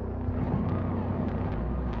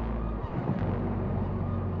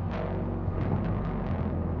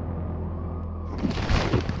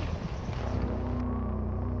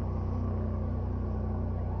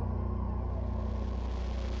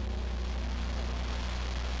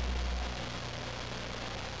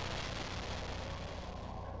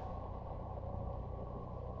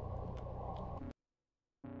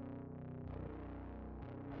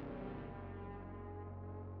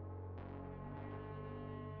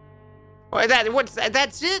 What's that?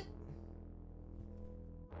 That's it?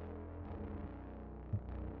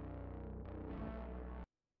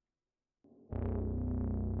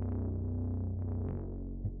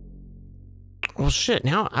 Well, shit.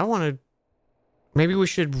 Now I want to. Maybe we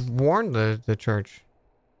should warn the church.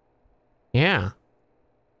 Yeah.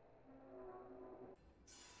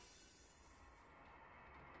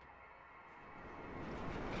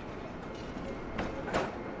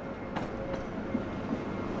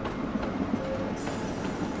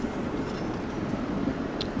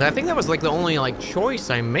 I think that was like the only like choice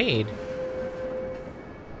I made.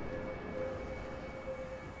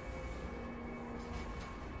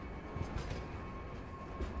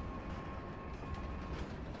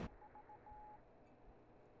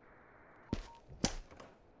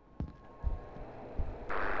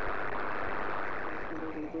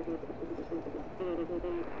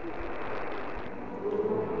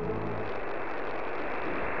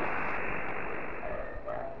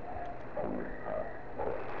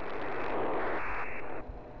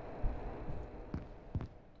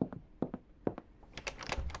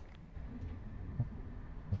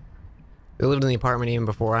 They lived in the apartment even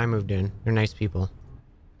before I moved in. They're nice people.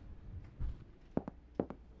 I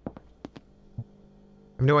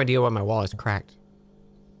have no idea why my wall is cracked.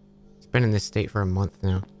 It's been in this state for a month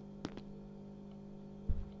now.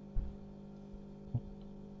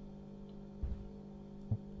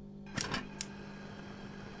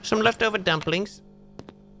 Some leftover dumplings.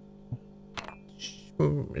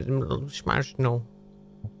 Smashed no.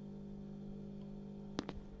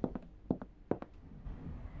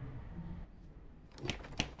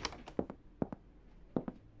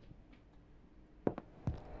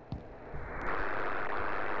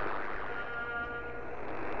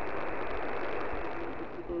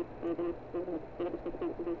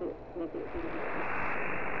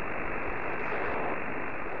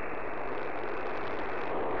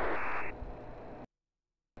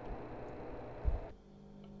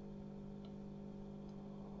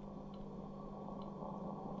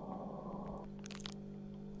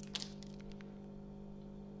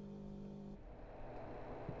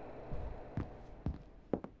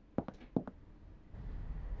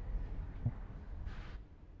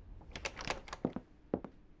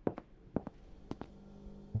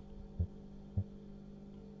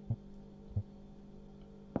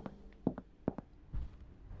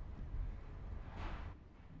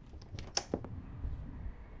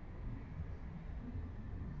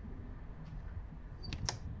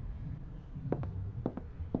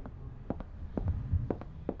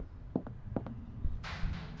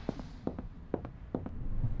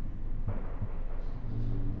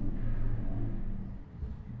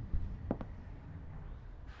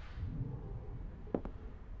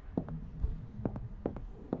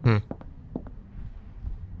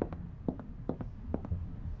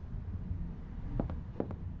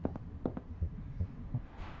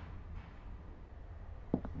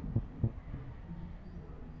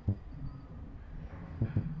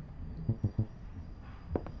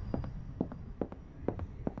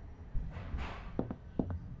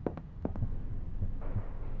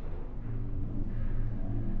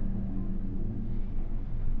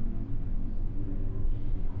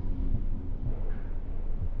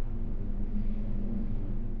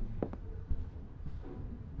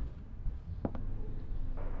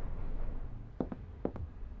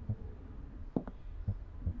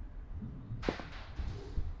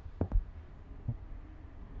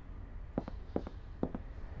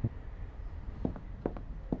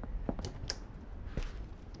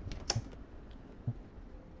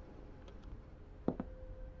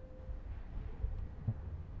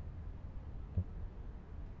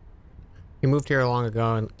 moved here long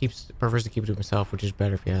ago and prefers to keep it to himself, which is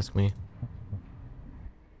better if you ask me.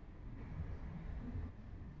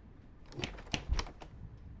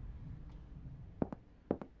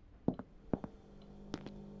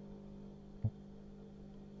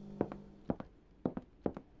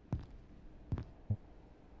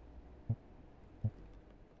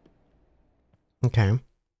 Okay.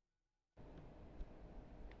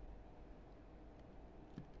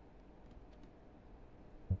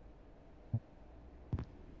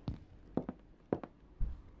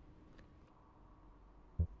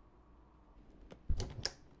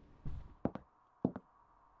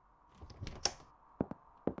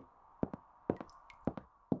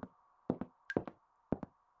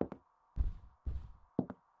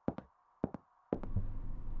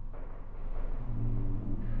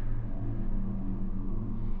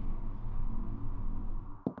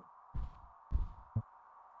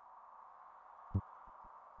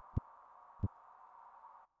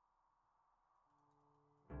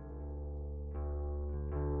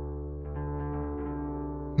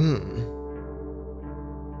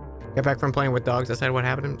 Got back from playing with dogs. Decided what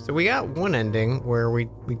happened. So we got one ending where we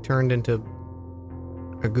turned into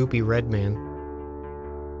a goopy red man,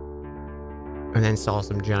 and then saw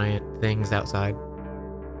some giant things outside.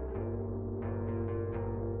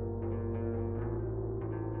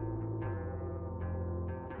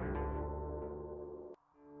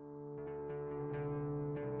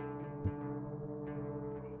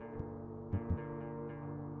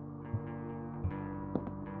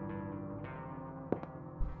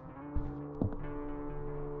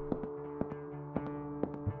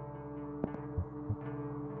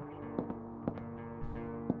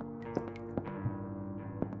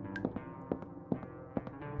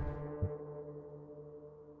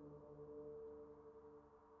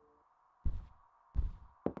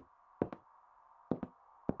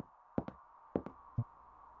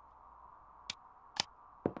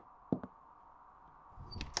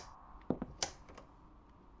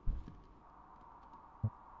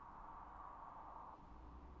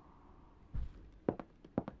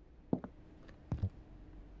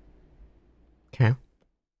 Okay.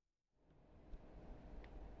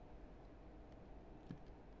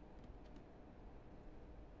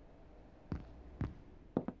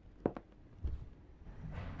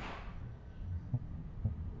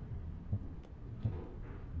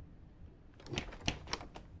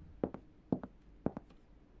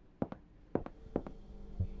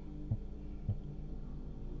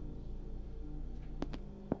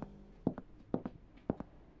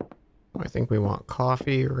 I think we want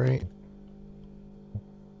coffee, right?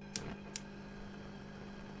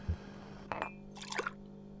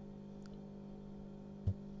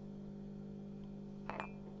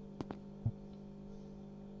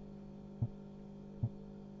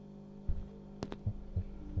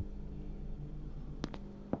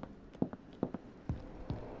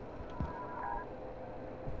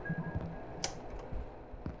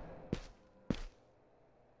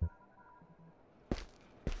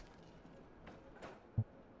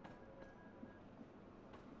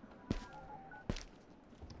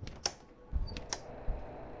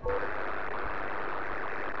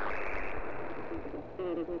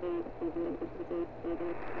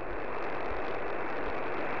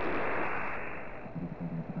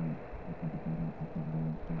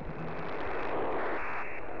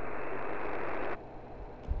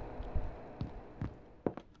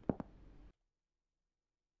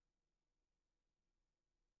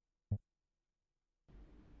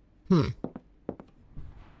 Hmm.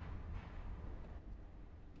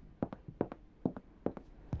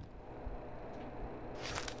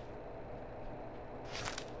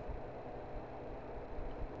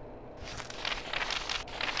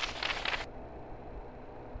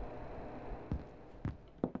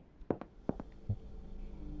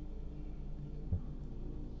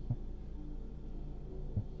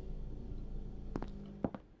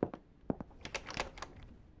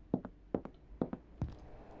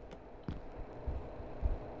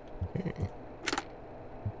 Okay.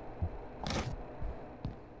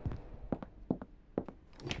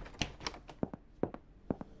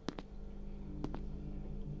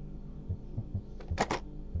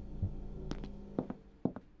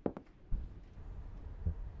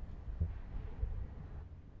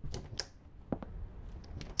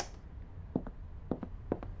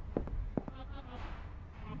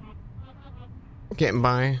 Getting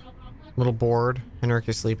by. A little bored. Henrik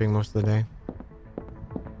is sleeping most of the day.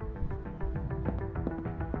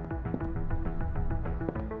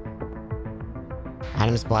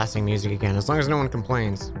 Adam's blasting music again, as long as no one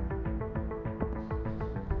complains.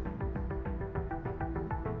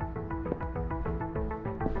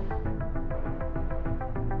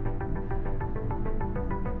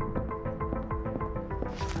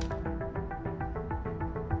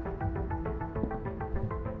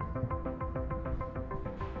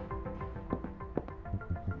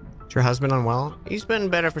 Is your husband unwell? He's been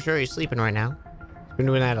better for sure. He's sleeping right now. He's been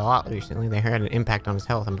doing that a lot recently. They had an impact on his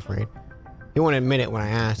health, I'm afraid. He won't admit it when I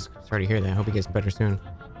ask. Sorry to hear that. I hope he gets better soon.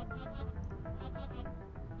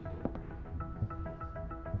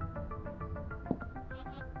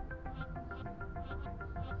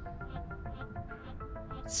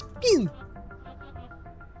 Spew!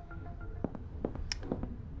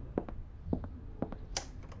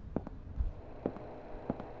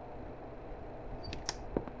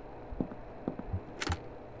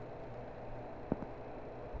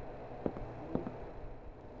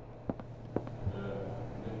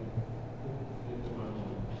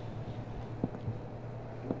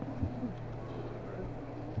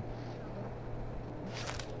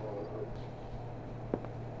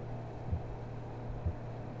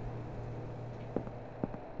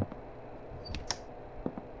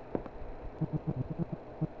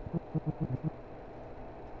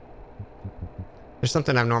 There's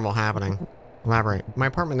something abnormal happening. Elaborate. My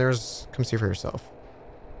apartment, there's... Come see for yourself.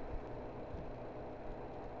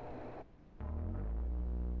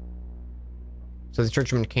 So the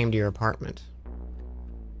churchman came to your apartment.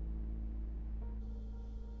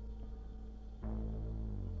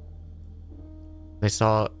 They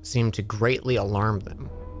seemed to greatly alarm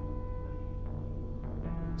them.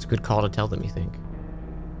 It's a good call to tell them, you think?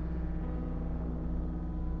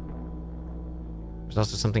 There's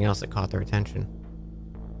also something else that caught their attention.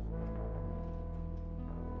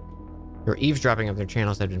 Your eavesdropping of their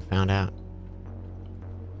channels had been found out.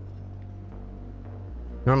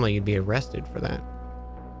 Normally you'd be arrested for that.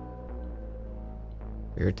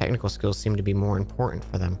 But your technical skills seem to be more important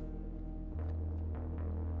for them.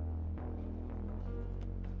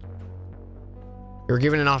 You were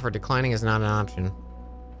given an offer. Declining is not an option.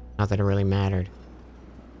 Not that it really mattered.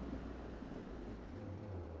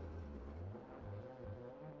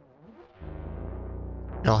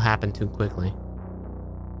 It all happened too quickly.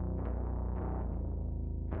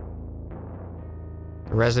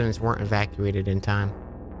 The residents weren't evacuated in time.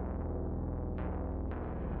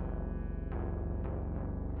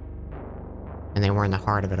 And they were in the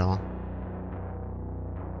heart of it all.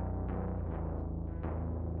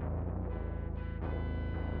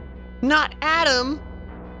 Not Adam!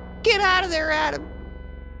 Get out of there, Adam!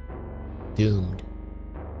 Doomed.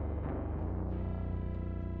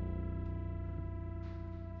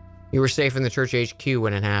 You were safe in the church HQ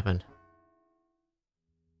when it happened.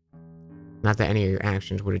 Not that any of your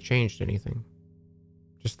actions would have changed anything.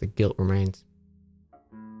 Just the guilt remains.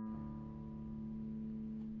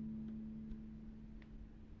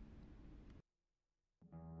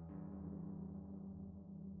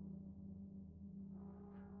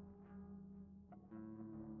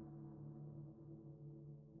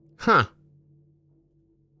 Huh.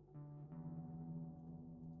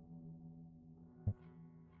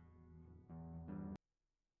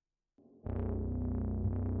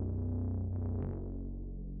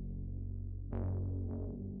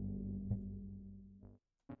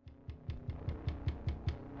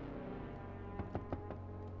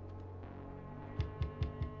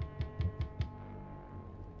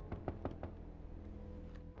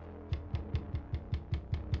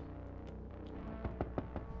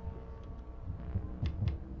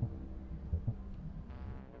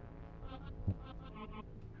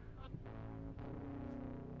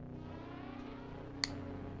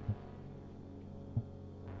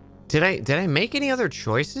 Did I make any other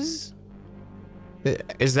choices?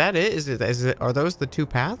 Is that it? Is it, are those the two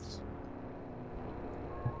paths?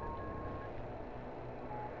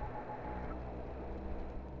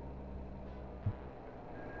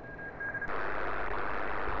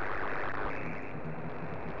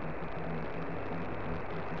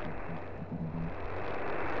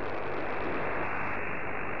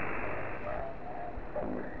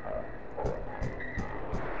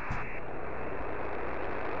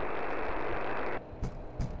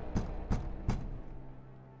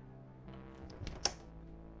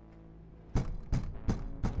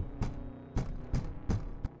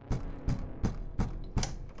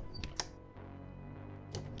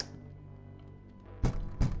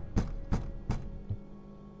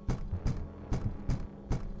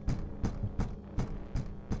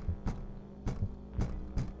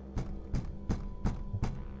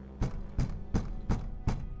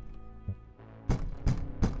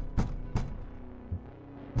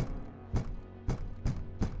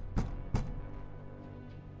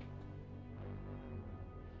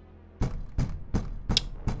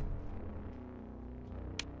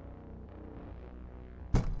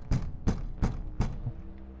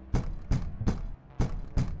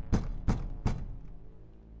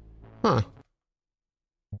 Huh.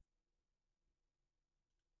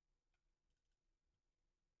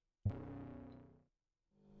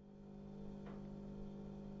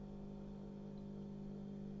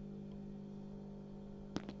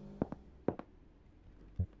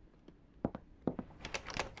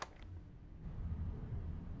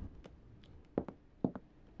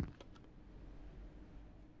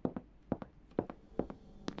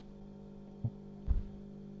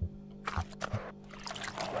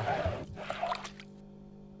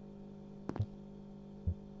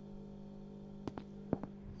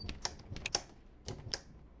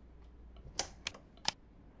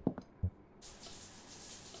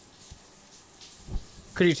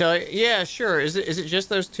 Could you tell? Yeah, sure. Is it just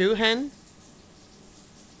those two, Hen?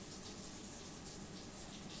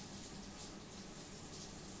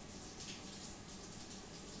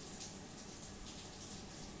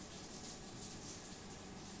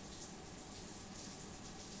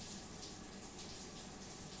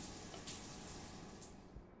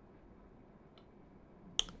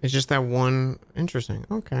 It's just that one. Interesting.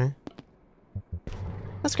 Okay.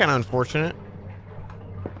 That's kind of unfortunate.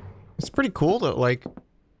 It's pretty cool though. Like,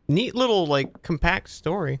 neat little like compact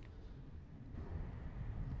story.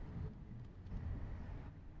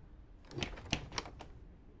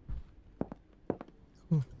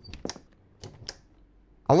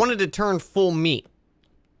 I wanted to turn full meat.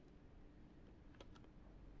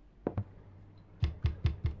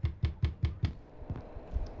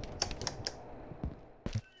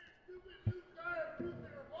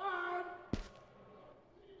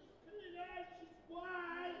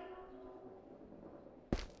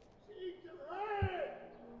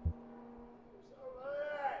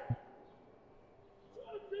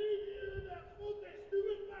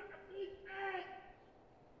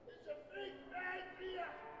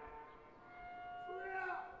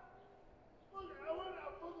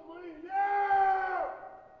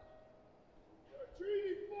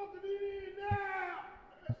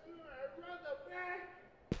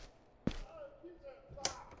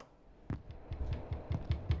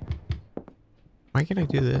 Why can't I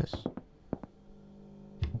do this?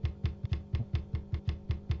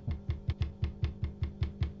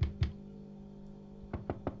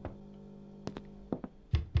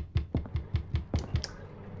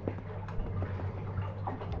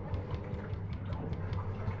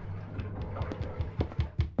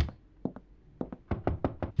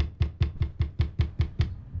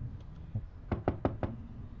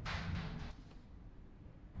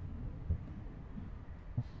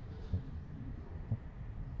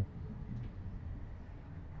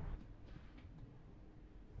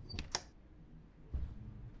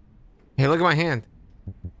 Hey, look at my hand.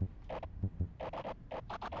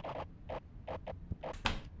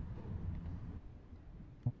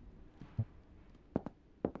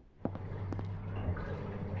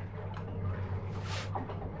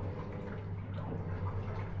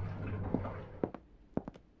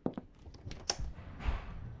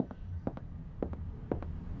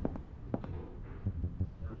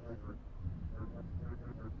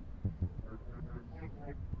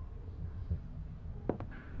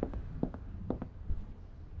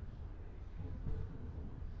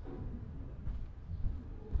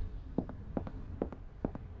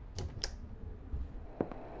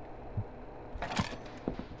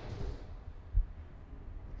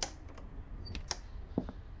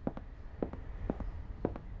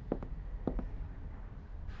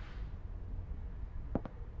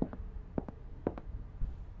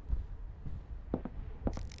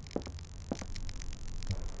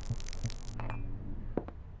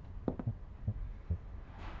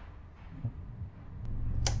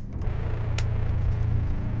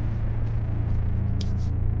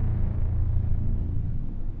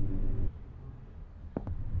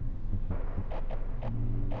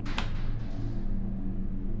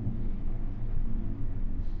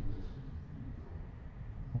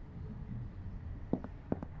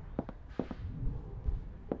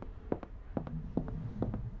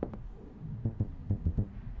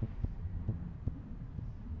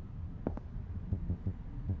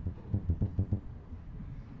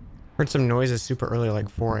 Heard some noises super early, like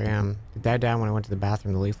 4 a.m. It died down when I went to the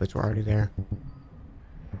bathroom. The leaflets were already there.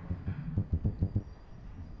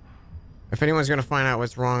 If anyone's gonna find out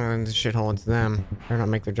what's wrong in this shithole, it's them. Better not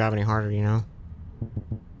make their job any harder, you know?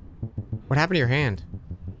 What happened to your hand?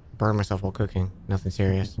 Burned myself while cooking. Nothing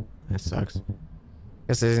serious. That sucks.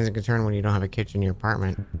 Guess it isn't a concern when you don't have a kitchen in your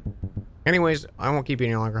apartment. Anyways, I won't keep you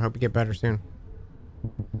any longer. Hope you get better soon.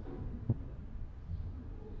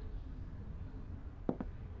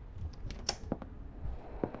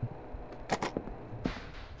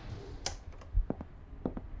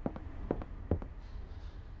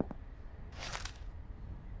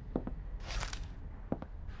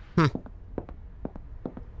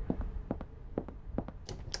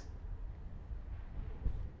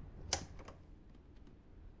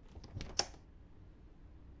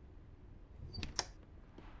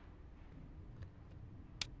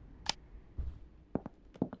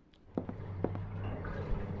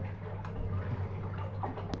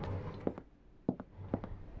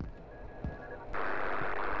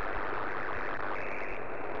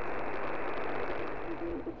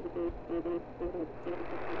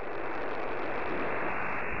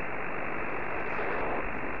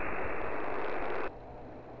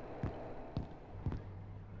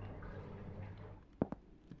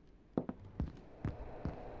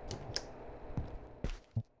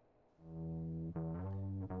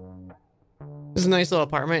 This is a nice little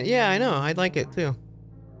apartment. Yeah, I know. I'd like it too.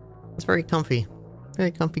 It's very comfy. Very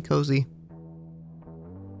comfy, cozy.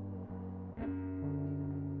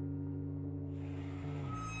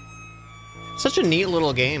 Such a neat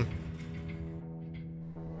little game.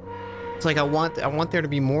 It's like I want there to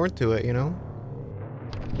be more to it, you know?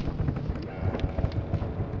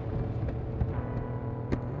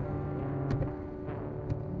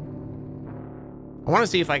 I want to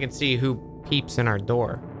see if I can see who peeps in our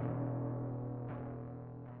door.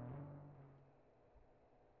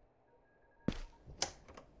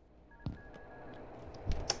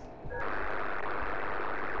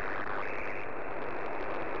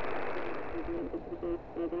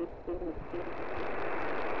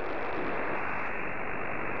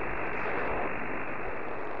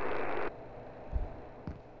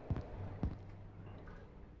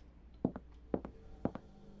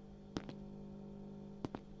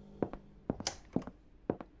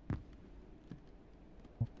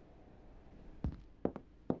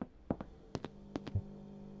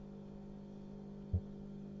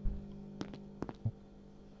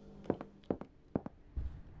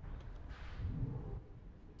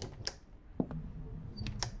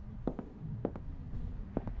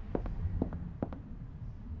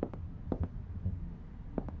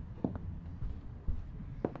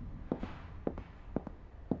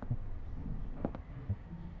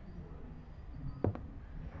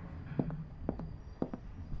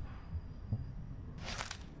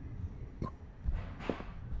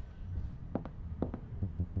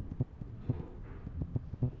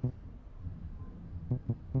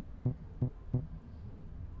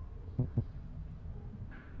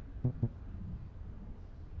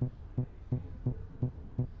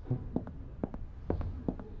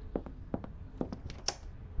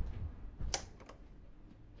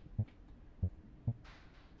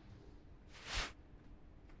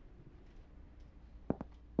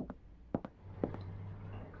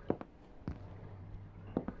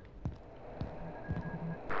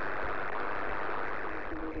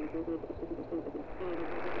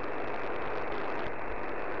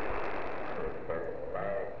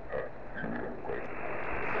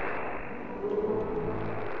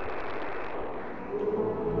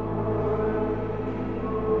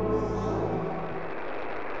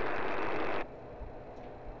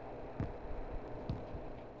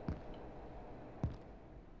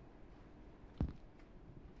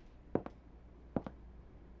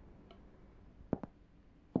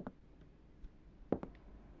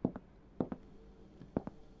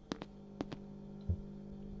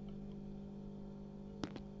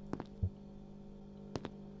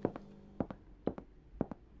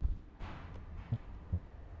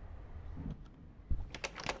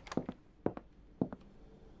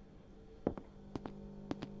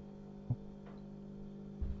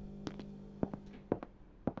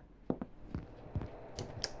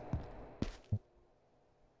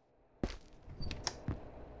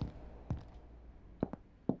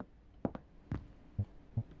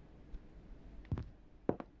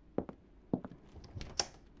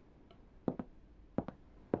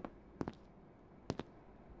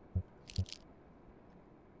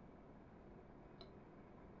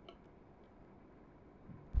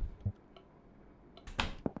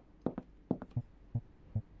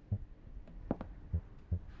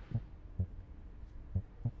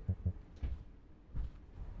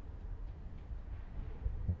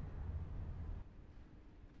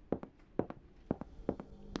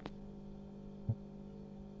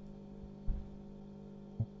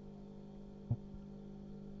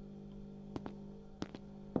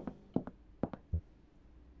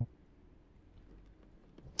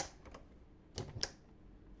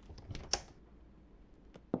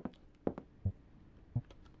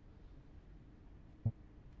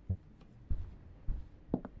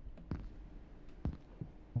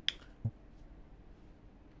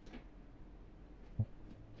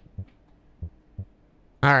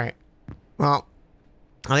 All right. Well,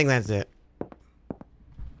 I think that's it.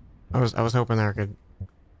 I was hoping there could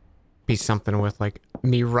be something with like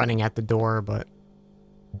me running at the door, but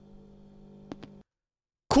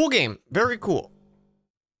cool game. Very cool.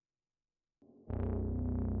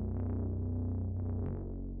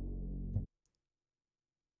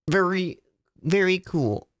 Very, very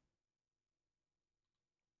cool.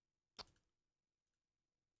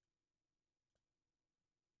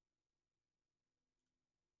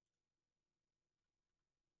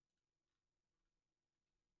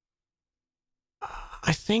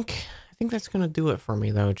 I think that's gonna do it for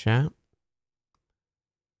me though, chat.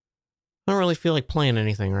 I don't really feel like playing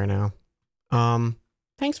anything right now.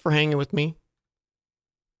 Thanks for hanging with me.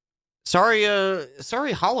 Sorry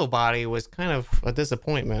Hollow Body was kind of a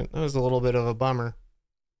disappointment. That was a little bit of a bummer.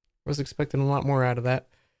 I was expecting a lot more out of that.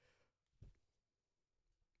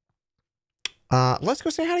 Let's go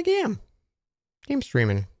say hi to Gam. Game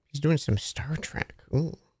streaming. He's doing some Star Trek.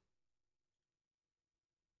 Ooh.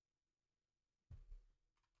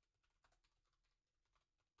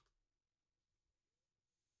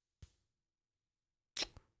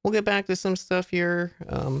 We'll get back to some stuff here.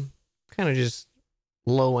 Kind of just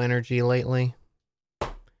low energy lately. A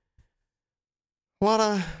lot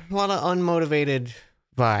of unmotivated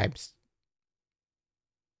vibes.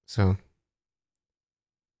 So.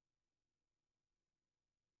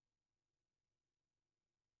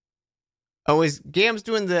 Oh, is Gam's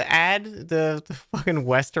doing the ad, the fucking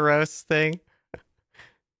Westeros thing?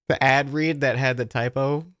 The ad read that had the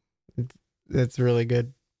typo? That's really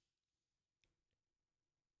good.